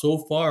reach out so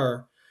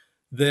far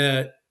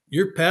that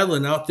you're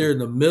paddling out there in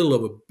the middle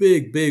of a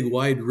big, big,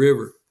 wide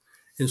river.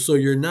 And so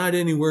you're not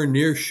anywhere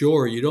near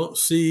shore. You don't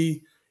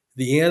see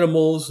the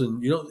animals,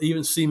 and you don't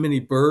even see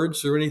many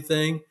birds or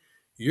anything.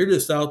 You're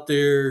just out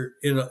there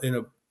in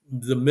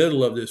the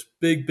middle of this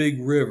big, big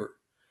river.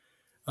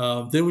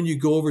 Then when you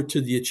go over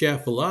to the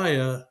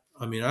Atchafalaya,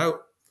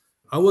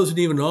 I wasn't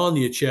even on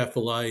the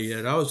Atchafalaya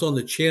yet. I was on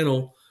the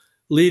channel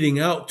leading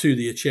out to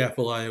the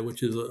Atchafalaya,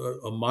 which is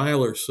a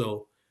mile or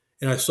so,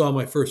 and I saw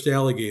my first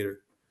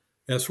alligator.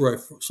 That's where I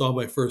saw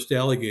my first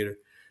alligator.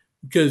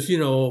 Because,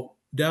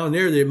 down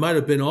there, they might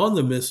have been on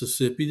the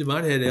Mississippi. They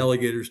might have had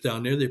alligators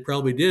down there. They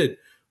probably did.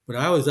 But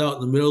I was out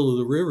in the middle of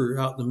the river,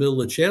 out in the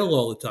middle of the channel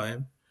all the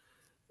time.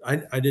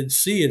 I didn't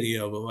see any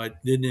of them. I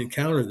didn't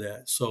encounter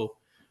that. So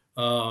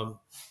the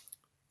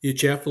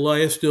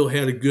Atchafalaya still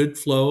had a good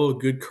flow, a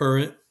good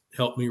current,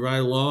 helped me right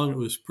along. It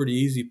was pretty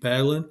easy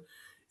paddling.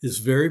 It's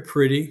very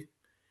pretty.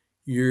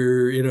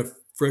 You're in a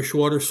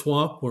freshwater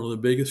swamp, one of the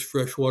biggest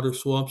freshwater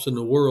swamps in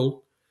the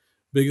world,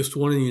 biggest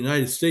one in the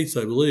United States,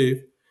 I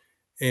believe.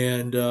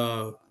 And,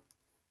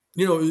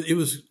 it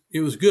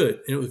was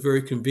good, and it was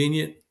very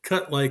convenient.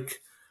 Cut like,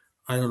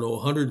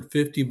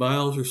 150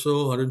 miles or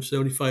so,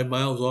 175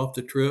 miles off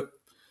the trip.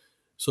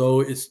 So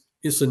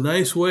it's a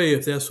nice way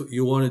if that's what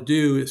you want to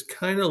do. It's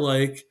kind of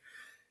like,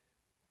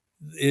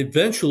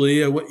 eventually,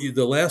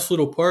 the last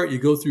little part, you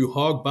go through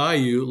Hog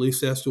Bayou, at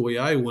least that's the way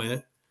I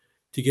went,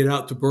 to get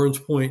out to Burns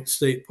Point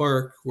State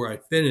Park, where I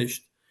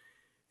finished.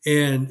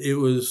 And it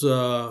was,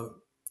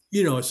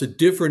 it's a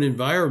different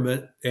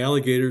environment,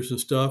 alligators and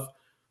stuff,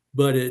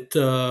 but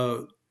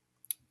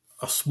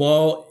a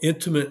small,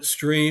 intimate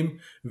stream,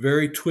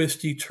 very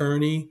twisty,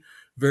 turny,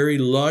 very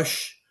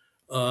lush.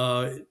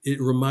 It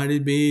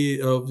reminded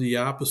me of the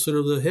opposite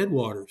of the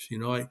headwaters.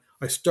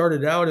 I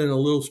started out in a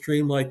little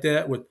stream like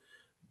that with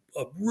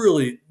a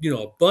really,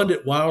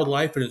 abundant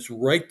wildlife, and it's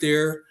right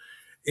there.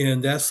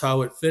 And that's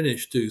how it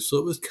finished too. So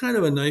it was kind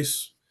of a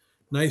nice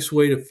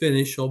way to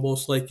finish,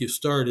 almost like you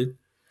started.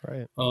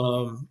 Right.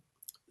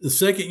 The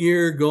second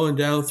year going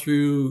down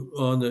through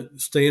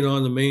staying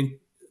on the main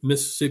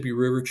Mississippi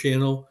River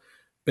channel,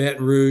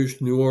 Baton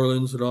Rouge, New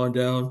Orleans, and on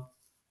down,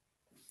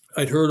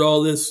 I'd heard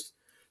all this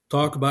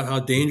talk about how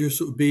dangerous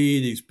it would be,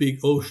 these big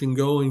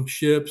ocean-going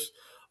ships,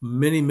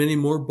 many, many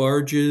more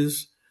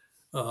barges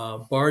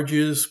parked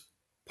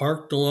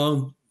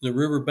along the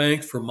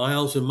riverbank for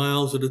miles and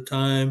miles at a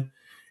time.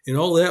 And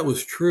all that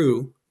was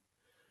true.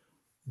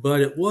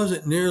 but it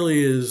wasn't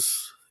nearly as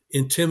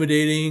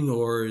intimidating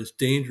or as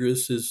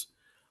dangerous as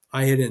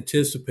I had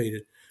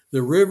anticipated.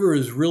 The river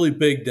is really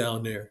big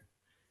down there,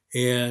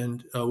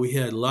 and we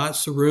had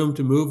lots of room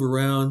to move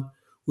around.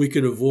 We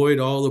could avoid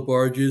all the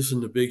barges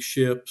and the big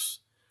ships.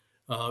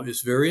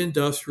 It's very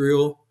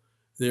industrial.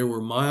 There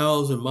were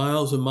miles and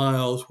miles and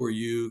miles where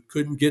you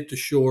couldn't get to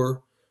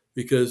shore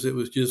because it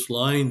was just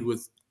lined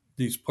with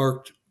these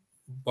parked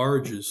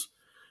barges,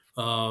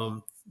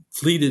 um,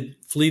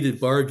 fleeted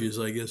barges,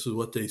 I guess is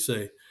what they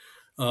say.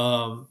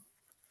 Um,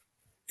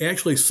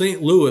 Actually,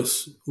 St.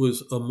 Louis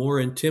was a more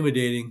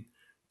intimidating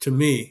to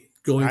me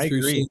going I through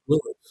agree. St.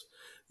 Louis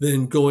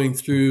than going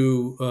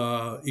through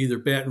either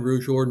Baton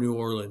Rouge or New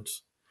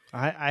Orleans.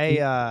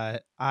 I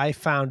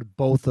found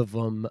both of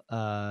them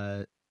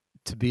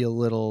to be a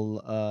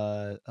little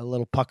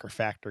pucker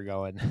factor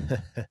going.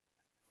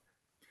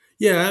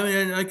 Yeah, I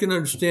mean, I can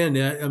understand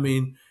that. I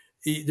mean,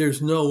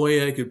 there's no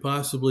way I could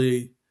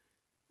possibly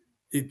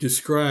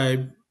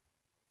describe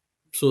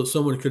so that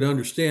someone could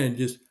understand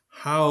just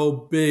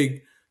how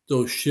big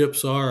those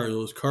ships are,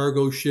 those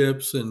cargo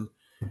ships, and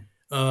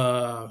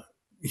uh,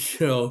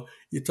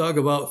 you talk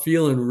about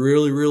feeling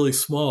really, really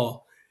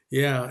small.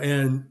 Yeah,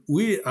 and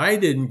I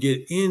didn't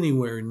get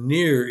anywhere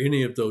near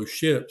any of those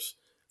ships,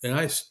 and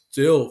I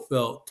still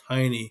felt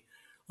tiny,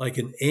 like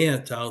an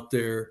ant out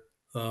there.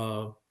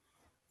 Uh,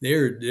 they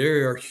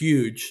are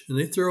huge, and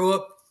they throw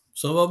up.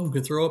 Some of them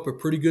can throw up a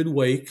pretty good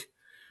wake.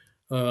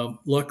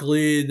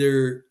 Luckily,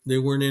 there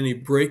weren't any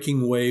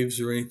breaking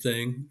waves or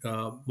anything.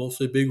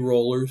 Mostly big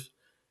rollers.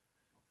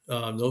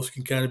 Those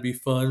can kind of be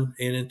fun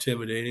and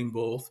intimidating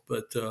both.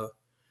 But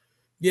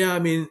yeah, I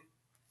mean,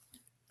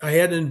 I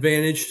had an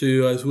advantage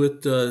too. I was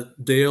with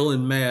Dale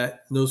and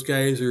Matt. Those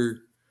guys are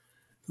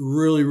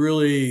really,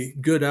 really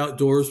good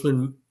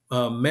outdoorsmen.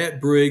 Matt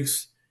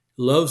Briggs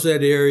loves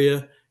that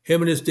area.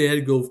 Him and his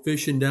dad go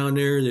fishing down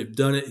there. They've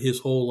done it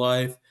his whole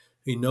life.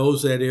 He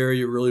knows that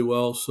area really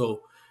well.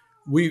 So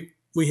we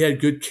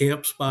had good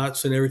camp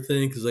spots and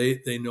everything because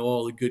they know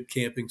all the good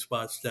camping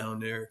spots down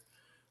there.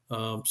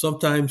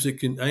 Sometimes it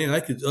can, I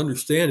could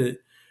understand it.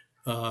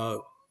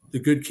 The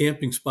good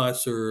camping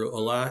spots are a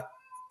lot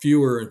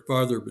fewer and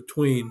farther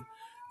between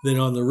than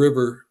on the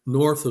river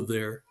north of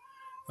there.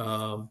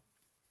 Um,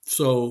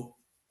 so,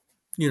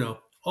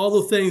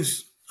 all the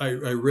things I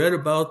read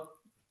about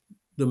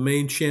the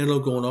main channel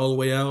going all the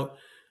way out,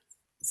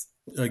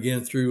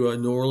 again, through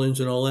New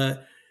Orleans and all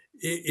that,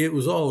 it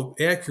was all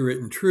accurate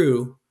and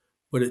true,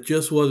 but it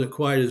just wasn't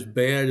quite as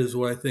bad as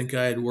what I think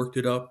I had worked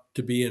it up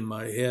to be in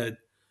my head.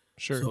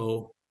 Sure.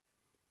 So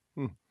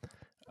Hmm.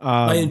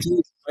 I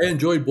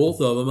enjoyed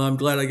both of them. I'm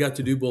glad I got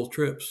to do both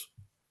trips.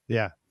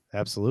 Yeah,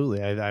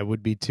 absolutely. I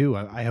would be too.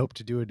 I hope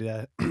to do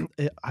it.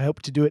 I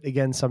hope to do it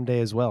again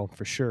someday as well,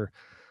 for sure.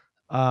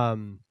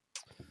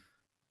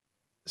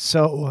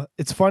 So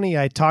it's funny.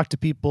 I talk to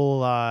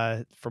people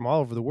from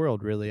all over the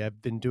world. Really,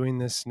 I've been doing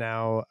this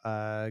now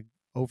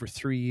over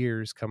 3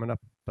 years, coming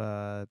up.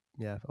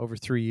 Over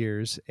 3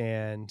 years,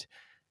 and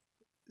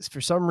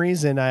for some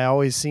reason, I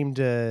always seem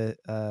to.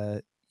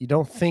 You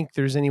don't think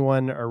there's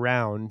anyone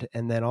around,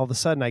 and then all of a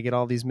sudden, I get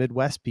all these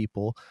Midwest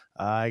people.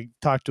 I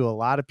talked to a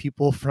lot of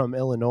people from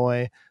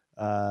Illinois.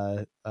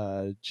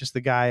 Just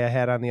the guy I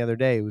had on the other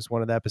day was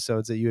one of the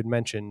episodes that you had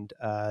mentioned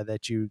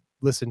that you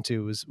listened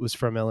to was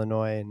from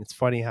Illinois, and it's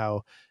funny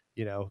how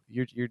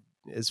you're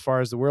as far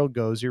as the world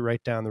goes, you're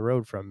right down the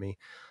road from me.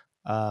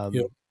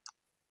 Yep.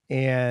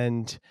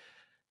 And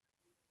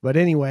But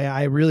anyway,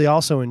 I really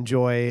also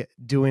enjoy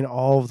doing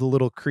all of the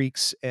little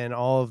creeks and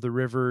all of the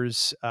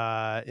rivers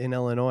in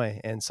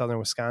Illinois and southern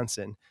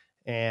Wisconsin.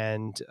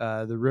 And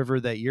the river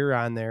that you're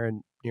on there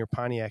near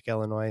Pontiac,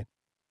 Illinois,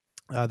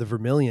 the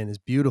Vermilion, is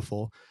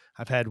beautiful.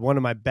 I've had one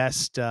of my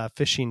best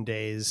fishing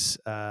days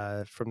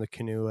from the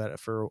canoe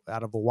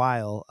out of a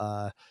while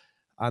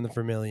on the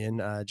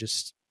Vermilion,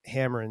 just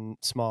hammering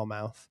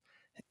smallmouth.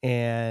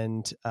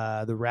 And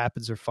the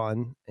rapids are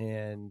fun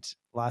and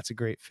lots of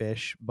great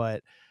fish,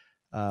 but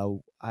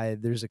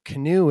there's a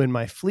canoe in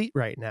my fleet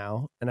right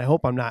now, and I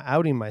hope I'm not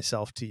outing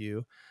myself to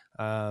you,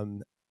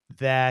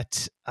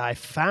 that I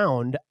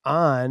found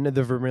on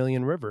the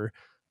Vermilion River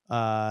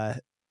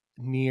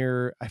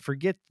near, I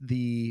forget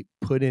the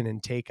put in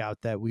and takeout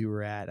that we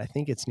were at. I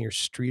think it's near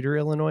Streeter,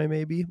 Illinois,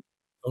 maybe.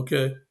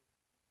 Okay.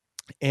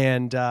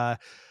 And I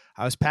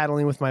was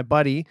paddling with my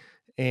buddy,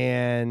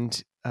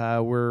 and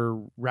we're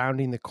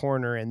rounding the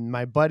corner, and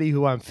my buddy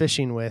who I'm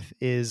fishing with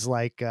is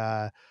like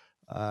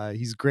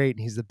he's great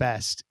and he's the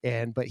best,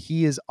 but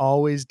he is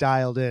always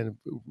dialed in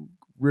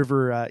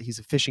river. He's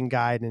a fishing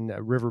guide and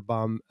a river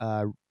bum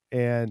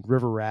and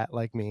river rat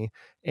like me,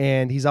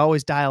 and he's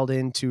always dialed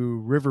into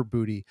river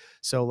booty,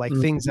 so like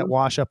things that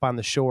wash up on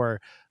the shore.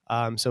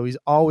 So he's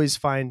always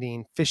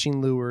finding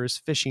fishing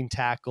lures, fishing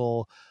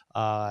tackle,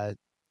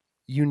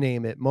 you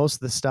name it. Most of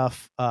the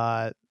stuff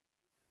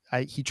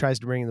he tries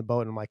to bring in the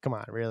boat, and I'm like, come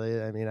on,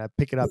 really? I mean, I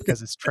pick it up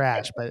because it's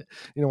trash, but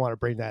you don't want to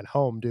bring that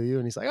home, do you?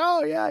 And he's like,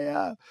 oh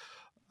yeah.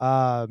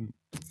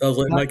 Sounds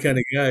like my kind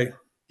of guy.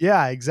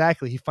 Yeah,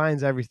 exactly. He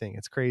finds everything.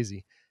 It's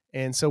crazy.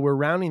 And so we're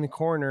rounding the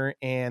corner,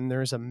 and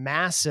there's a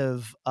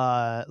massive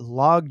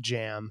log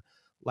jam,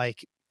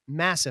 like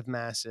massive.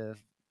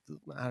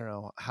 I don't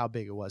know how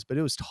big it was, but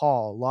it was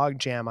tall log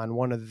jam on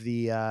one of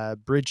the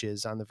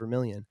bridges on the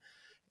Vermilion.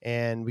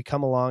 And we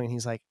come along, and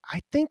he's like,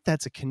 I think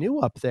that's a canoe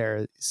up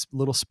there, this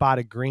little spot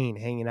of green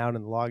hanging out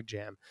in the log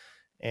jam.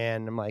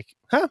 And I'm like,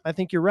 I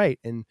think you're right.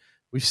 And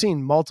we've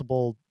seen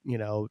multiple,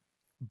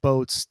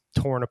 boats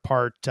torn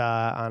apart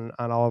on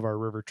all of our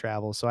river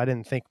travel. So I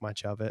didn't think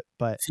much of it.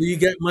 But So you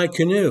got my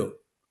canoe.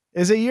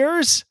 is it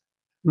yours?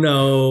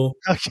 No,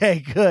 Okay,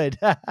 good.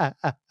 I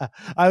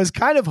was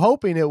kind of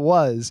hoping it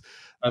was.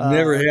 I've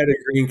never had a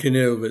green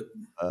canoe, but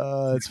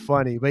It's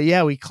funny. But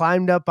yeah, we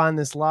climbed up on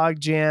this log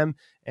jam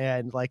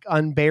and like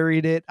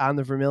unburied it on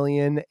the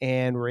Vermilion,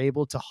 and were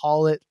able to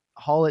haul it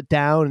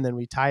down, and then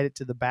we tied it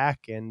to the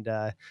back, and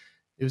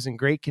it was in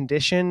great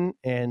condition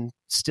and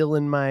still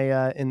in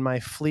my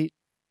fleet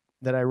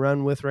that I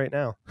run with right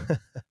now.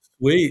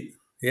 sweet.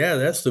 Yeah,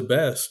 that's the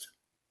best.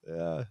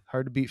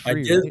 Hard to beat I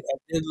free. did, Right? I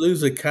did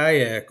lose a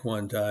kayak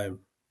one time.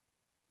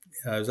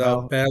 I was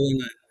out Oh. paddling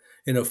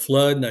in a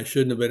flood, and I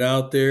shouldn't have been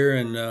out there,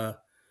 and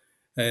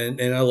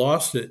I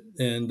lost it.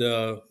 And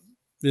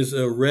there's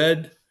a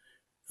red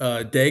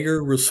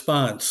dagger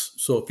response.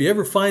 So if you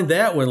ever find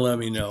that one, let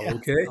me know. Yeah,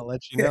 Okay. I'll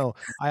let you know.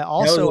 I That was a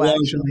also long time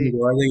actually,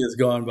 ago. I think it's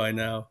gone by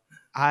now.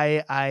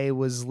 I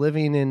was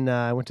living in,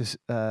 I went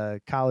to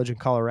college in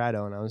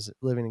Colorado, and I was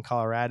living in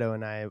Colorado,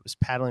 and I was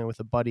paddling with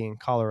a buddy in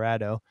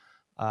Colorado,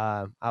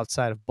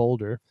 outside of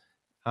Boulder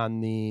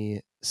on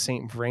the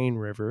St. Vrain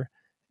River.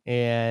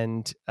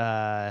 And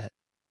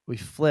we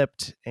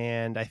flipped,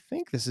 and I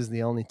think this is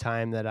the only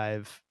time that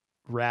I've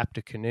wrapped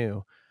a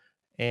canoe.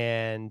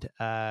 And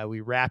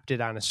we wrapped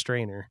it on a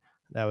strainer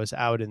that was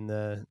out in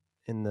the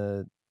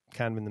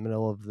kind of in the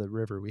middle of the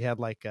river. We had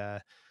like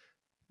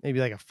maybe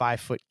like a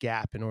 5-foot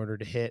gap in order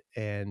to hit,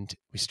 and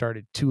we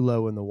started too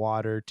low in the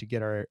water to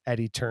get our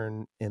eddy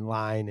turn in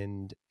line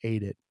and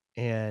ate it.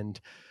 And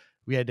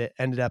we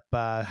ended up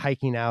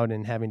hiking out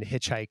and having to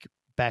hitchhike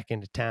back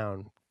into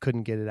town.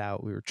 Couldn't get it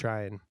out. We were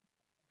trying.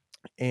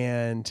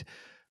 And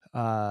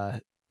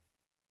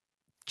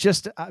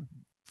just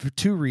for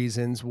two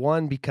reasons.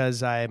 One,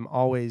 because I'm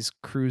always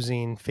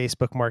cruising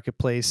Facebook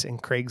Marketplace and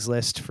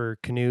Craigslist for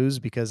canoes,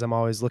 because I'm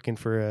always looking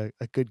for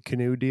a good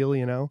canoe deal,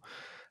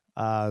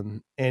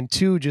 and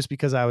two, just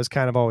because I was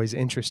kind of always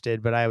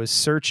interested. But I was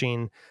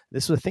searching.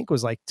 This, I think,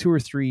 was like 2 or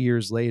 3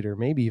 years later,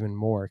 maybe even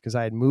more, because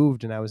I had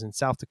moved and I was in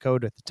South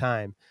Dakota at the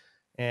time.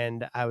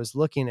 And I was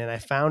looking, and I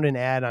found an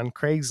ad on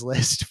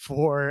Craigslist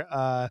for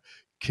a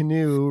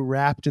canoe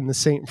wrapped in the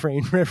St.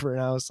 Vrain River.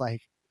 And I was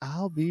like,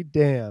 I'll be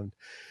damned.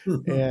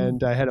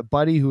 And I had a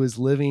buddy who was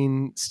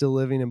still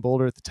living in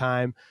Boulder at the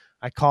time.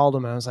 I called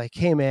him, and I was like,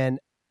 hey man,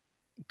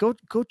 go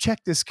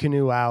check this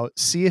canoe out.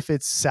 See if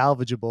it's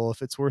salvageable,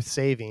 if it's worth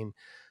saving.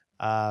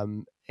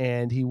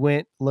 And he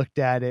went, looked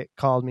at it,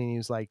 called me, and he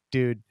was like,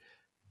 dude,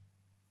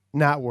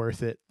 not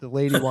worth it. The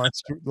lady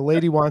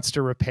wants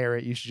to repair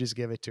it. You should just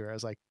give it to her. I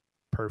was like,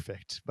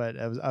 perfect. But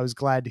I was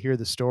glad to hear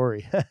the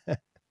story. Yeah,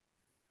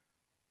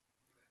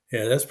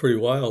 that's pretty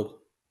wild.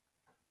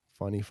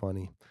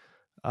 Funny.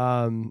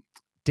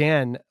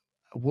 Dan,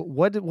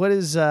 what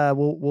is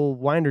we'll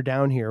wind her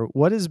down here.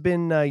 What has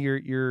been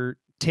your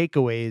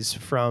takeaways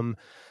from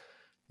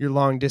your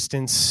long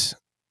distance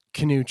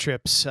canoe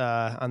trips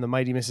on the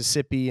mighty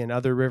Mississippi and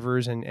other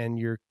rivers, and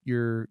your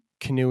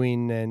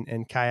canoeing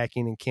and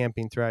kayaking and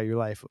camping throughout your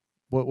life?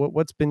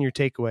 What's been your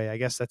takeaway? I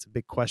guess that's a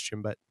big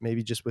question, but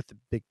maybe just with the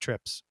big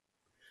trips.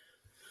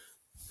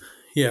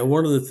 Yeah,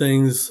 one of the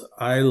things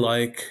I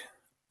like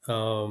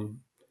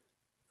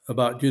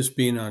about just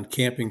being on a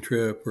camping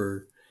trip,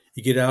 or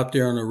you get out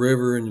there on a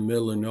river in the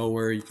middle of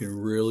nowhere, you can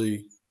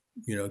really,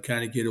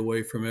 kind of get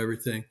away from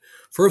everything.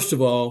 First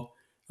of all,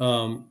 I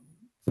don't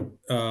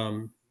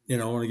want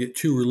to get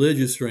too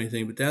religious or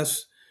anything, but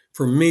that's,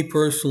 for me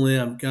personally,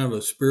 I'm kind of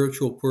a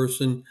spiritual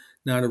person,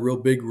 not a real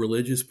big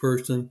religious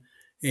person.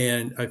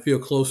 And I feel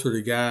closer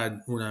to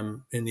God when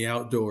I'm in the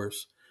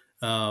outdoors.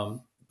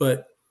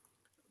 But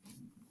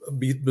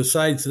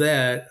besides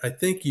that, I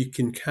think you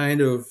can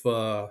kind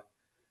of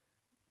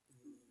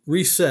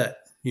reset.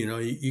 You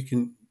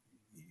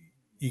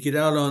get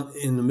out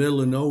in the middle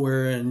of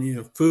nowhere,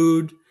 and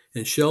food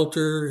and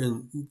shelter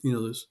and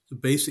the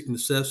basic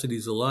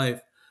necessities of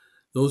life.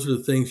 Those are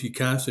the things you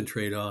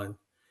concentrate on,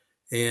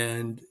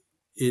 and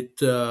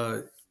it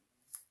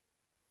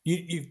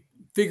you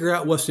figure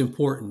out what's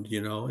important.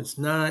 It's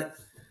not,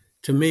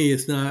 to me,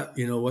 it's not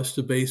what's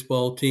the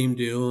baseball team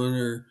doing,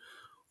 or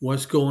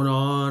what's going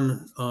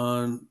on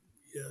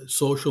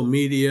social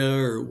media,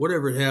 or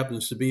whatever it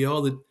happens to be.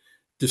 All the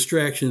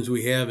distractions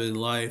we have in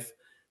life,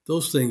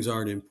 those things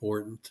aren't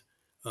important.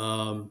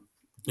 And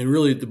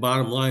really, at the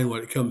bottom line,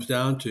 what it comes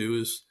down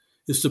to is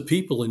the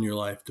people in your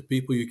life, the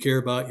people you care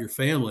about, your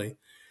family.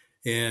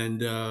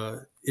 And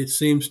it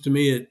seems to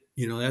me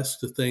that's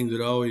the thing that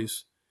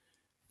always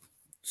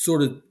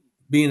sort of,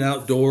 being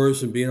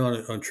outdoors and being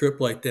on a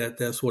trip like that,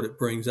 that's what it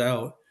brings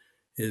out,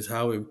 is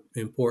how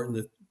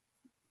important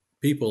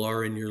people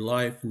are in your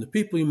life, and the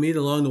people you meet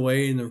along the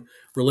way, and the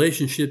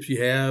relationships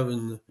you have,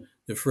 and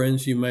the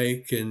friends you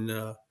make.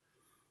 And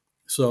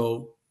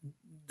so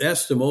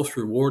that's the most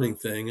rewarding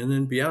thing. And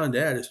then beyond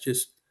that, it's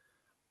just,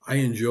 I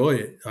enjoy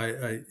it.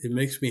 It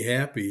makes me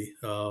happy.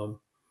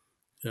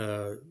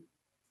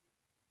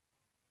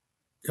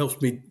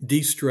 Helps me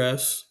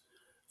de-stress.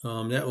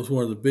 That was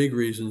one of the big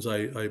reasons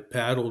I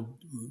paddled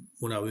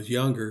when I was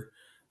younger.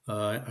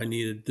 I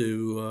needed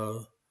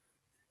to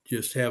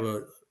just have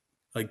an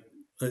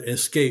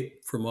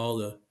escape from all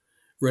the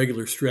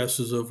regular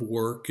stresses of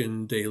work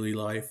and daily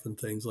life and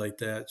things like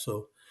that.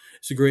 So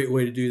it's a great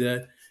way to do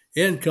that.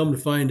 And come to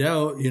find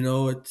out,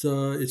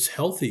 it's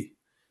healthy.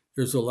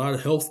 There's a lot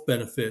of health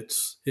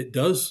benefits. It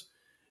does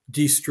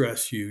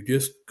de-stress you,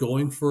 just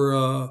going for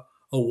a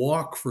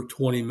walk for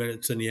 20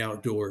 minutes in the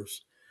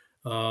outdoors,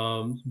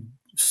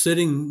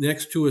 sitting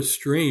next to a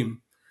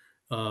stream,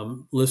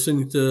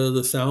 listening to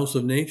the sounds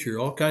of nature,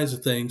 all kinds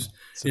of things.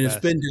 And it's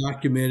been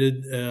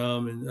documented,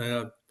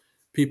 and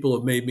people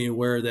have made me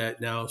aware of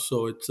that now.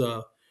 So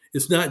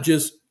it's not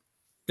just,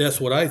 that's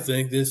what I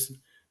think.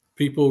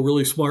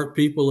 Really smart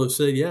people have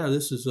said, yeah,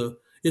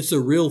 it's a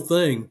real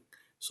thing.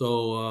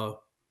 So,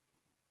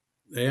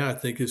 yeah, I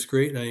think it's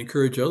great, and I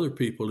encourage other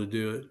people to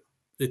do it.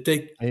 They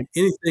take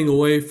anything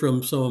away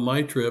from some of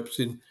my trips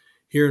and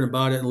hearing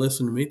about it and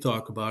listening to me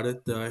talk about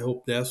it. I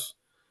hope that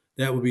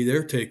would be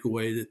their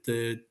takeaway,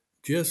 that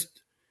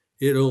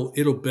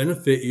it'll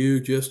benefit you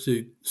just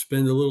to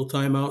spend a little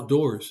time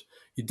outdoors.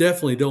 You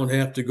definitely don't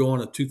have to go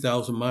on a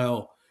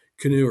 2,000-mile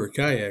canoe or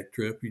kayak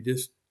trip. You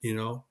just,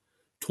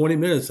 20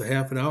 minutes, a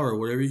half an hour,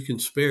 whatever you can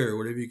spare,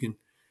 whatever you can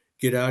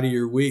get out of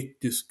your week,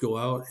 just go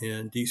out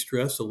and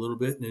de-stress a little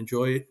bit and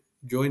enjoy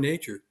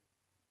nature.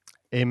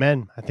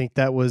 Amen. I think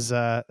that was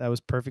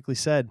perfectly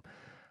said.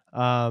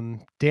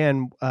 Dan,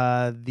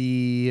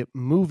 the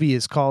movie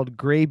is called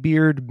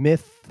Graybeard,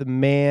 Myth, the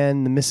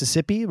Man, the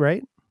Mississippi,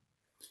 right?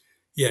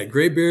 Yeah,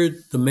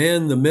 Graybeard, the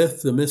Man, the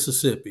Myth, the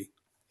Mississippi.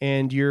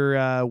 And your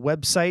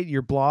website,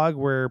 your blog,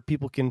 where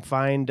people can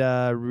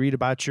read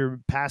about your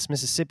past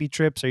Mississippi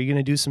trips. Are you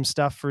going to do some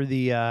stuff for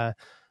the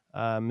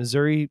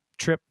Missouri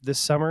trip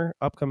this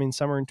upcoming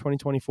summer in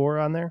 2024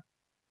 on there?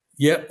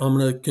 Yep, I'm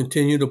going to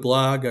continue to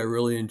blog. I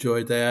really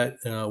enjoyed that,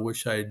 and I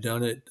wish I had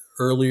done it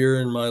earlier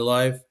in my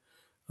life.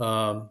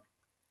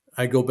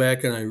 I go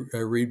back and I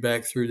read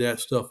back through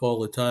that stuff all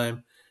the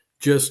time.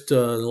 Just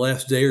the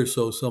last day or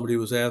so, somebody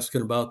was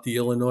asking about the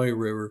Illinois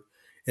River,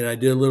 and I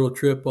did a little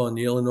trip on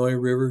the Illinois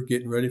River,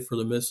 getting ready for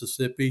the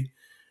Mississippi.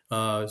 It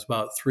was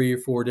about 3 or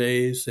 4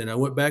 days, and I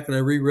went back and I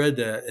reread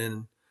that,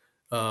 and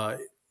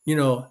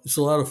it's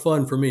a lot of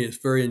fun for me. It's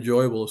very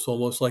enjoyable. It's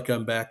almost like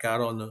I'm back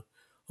out on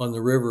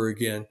the river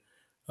again.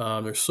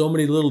 There's so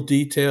many little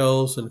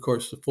details, and of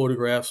course the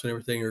photographs and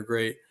everything are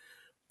great,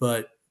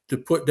 but to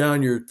put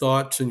down your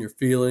thoughts and your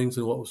feelings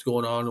and what was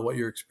going on and what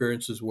your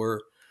experiences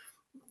were,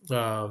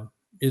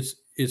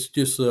 it's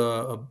just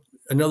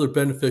another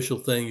beneficial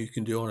thing you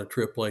can do on a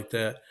trip like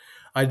that.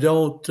 I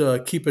don't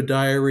keep a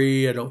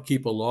diary. I don't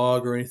keep a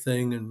log or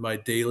anything in my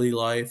daily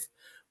life,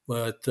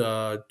 but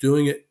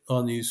doing it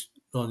on these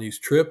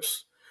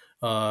trips,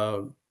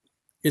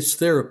 it's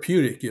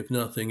therapeutic if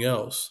nothing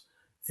else.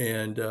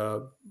 And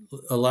a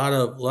lot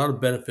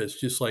of benefits,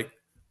 just like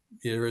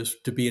there is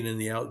to being in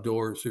the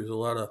outdoors. There's a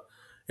lot of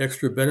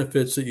extra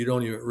benefits that you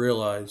don't even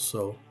realize.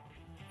 So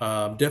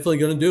I'm definitely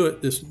going to do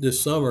it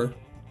this summer.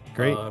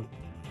 Great.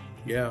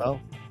 Yeah. Well,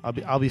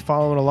 I'll be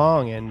following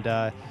along, and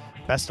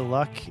best of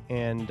luck.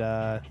 And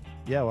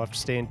we'll have to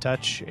stay in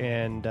touch,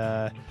 and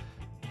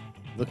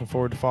looking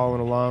forward to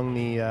following along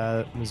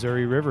the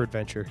Missouri River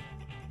adventure.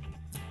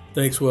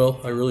 Thanks, Will.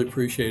 I really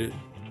appreciate it.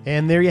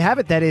 And there you have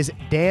it. That is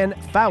Dan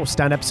Faust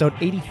on episode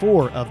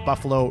 84 of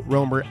Buffalo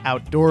Roamer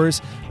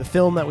Outdoors, the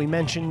film that we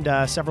mentioned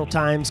several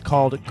times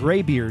called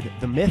Graybeard,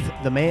 the Myth,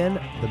 the Man,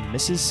 the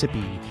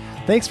Mississippi.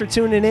 Thanks for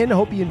tuning in.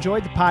 Hope you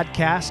enjoyed the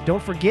podcast.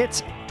 Don't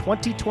forget,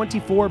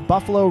 2024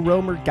 Buffalo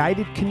Roamer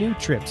guided canoe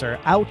trips are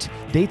out.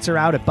 Dates are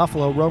out at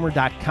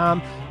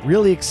buffaloroamer.com.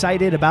 Really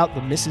excited about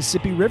the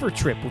Mississippi River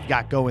trip we've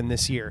got going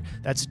this year.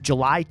 That's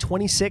July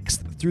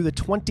 26th through the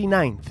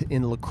 29th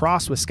in La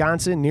Crosse,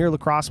 Wisconsin, near La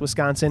Crosse,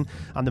 Wisconsin.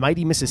 On the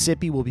mighty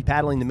Mississippi, we'll be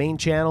paddling the main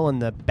channel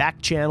and the back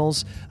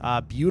channels,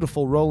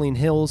 beautiful rolling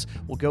hills.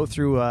 We'll go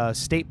through a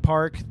state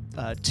park,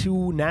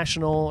 two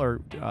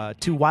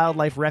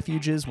wildlife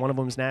refuges. One of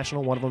them's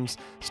national, one of them's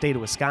state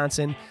of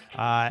Wisconsin.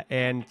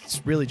 And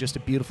it's really just a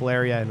beautiful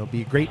area, and it'll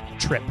be a great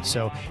trip.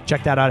 So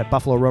check that out at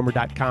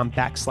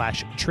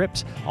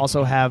buffaloroamer.com/trips.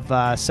 Also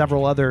have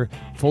several other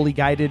fully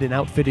guided and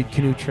outfitted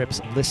canoe trips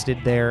listed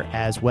there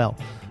as well.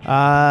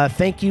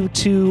 Thank you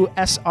to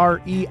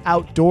SRE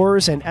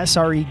Outdoors and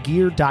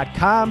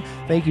SREgear.com.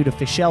 Thank you to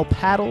Fischel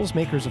Paddles,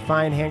 makers of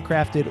fine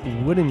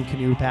handcrafted wooden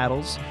canoe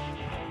paddles.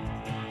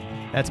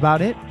 That's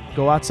about it.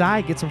 Go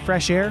outside, get some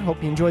fresh air.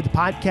 Hope you enjoyed the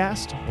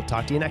podcast. We'll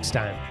talk to you next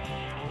time.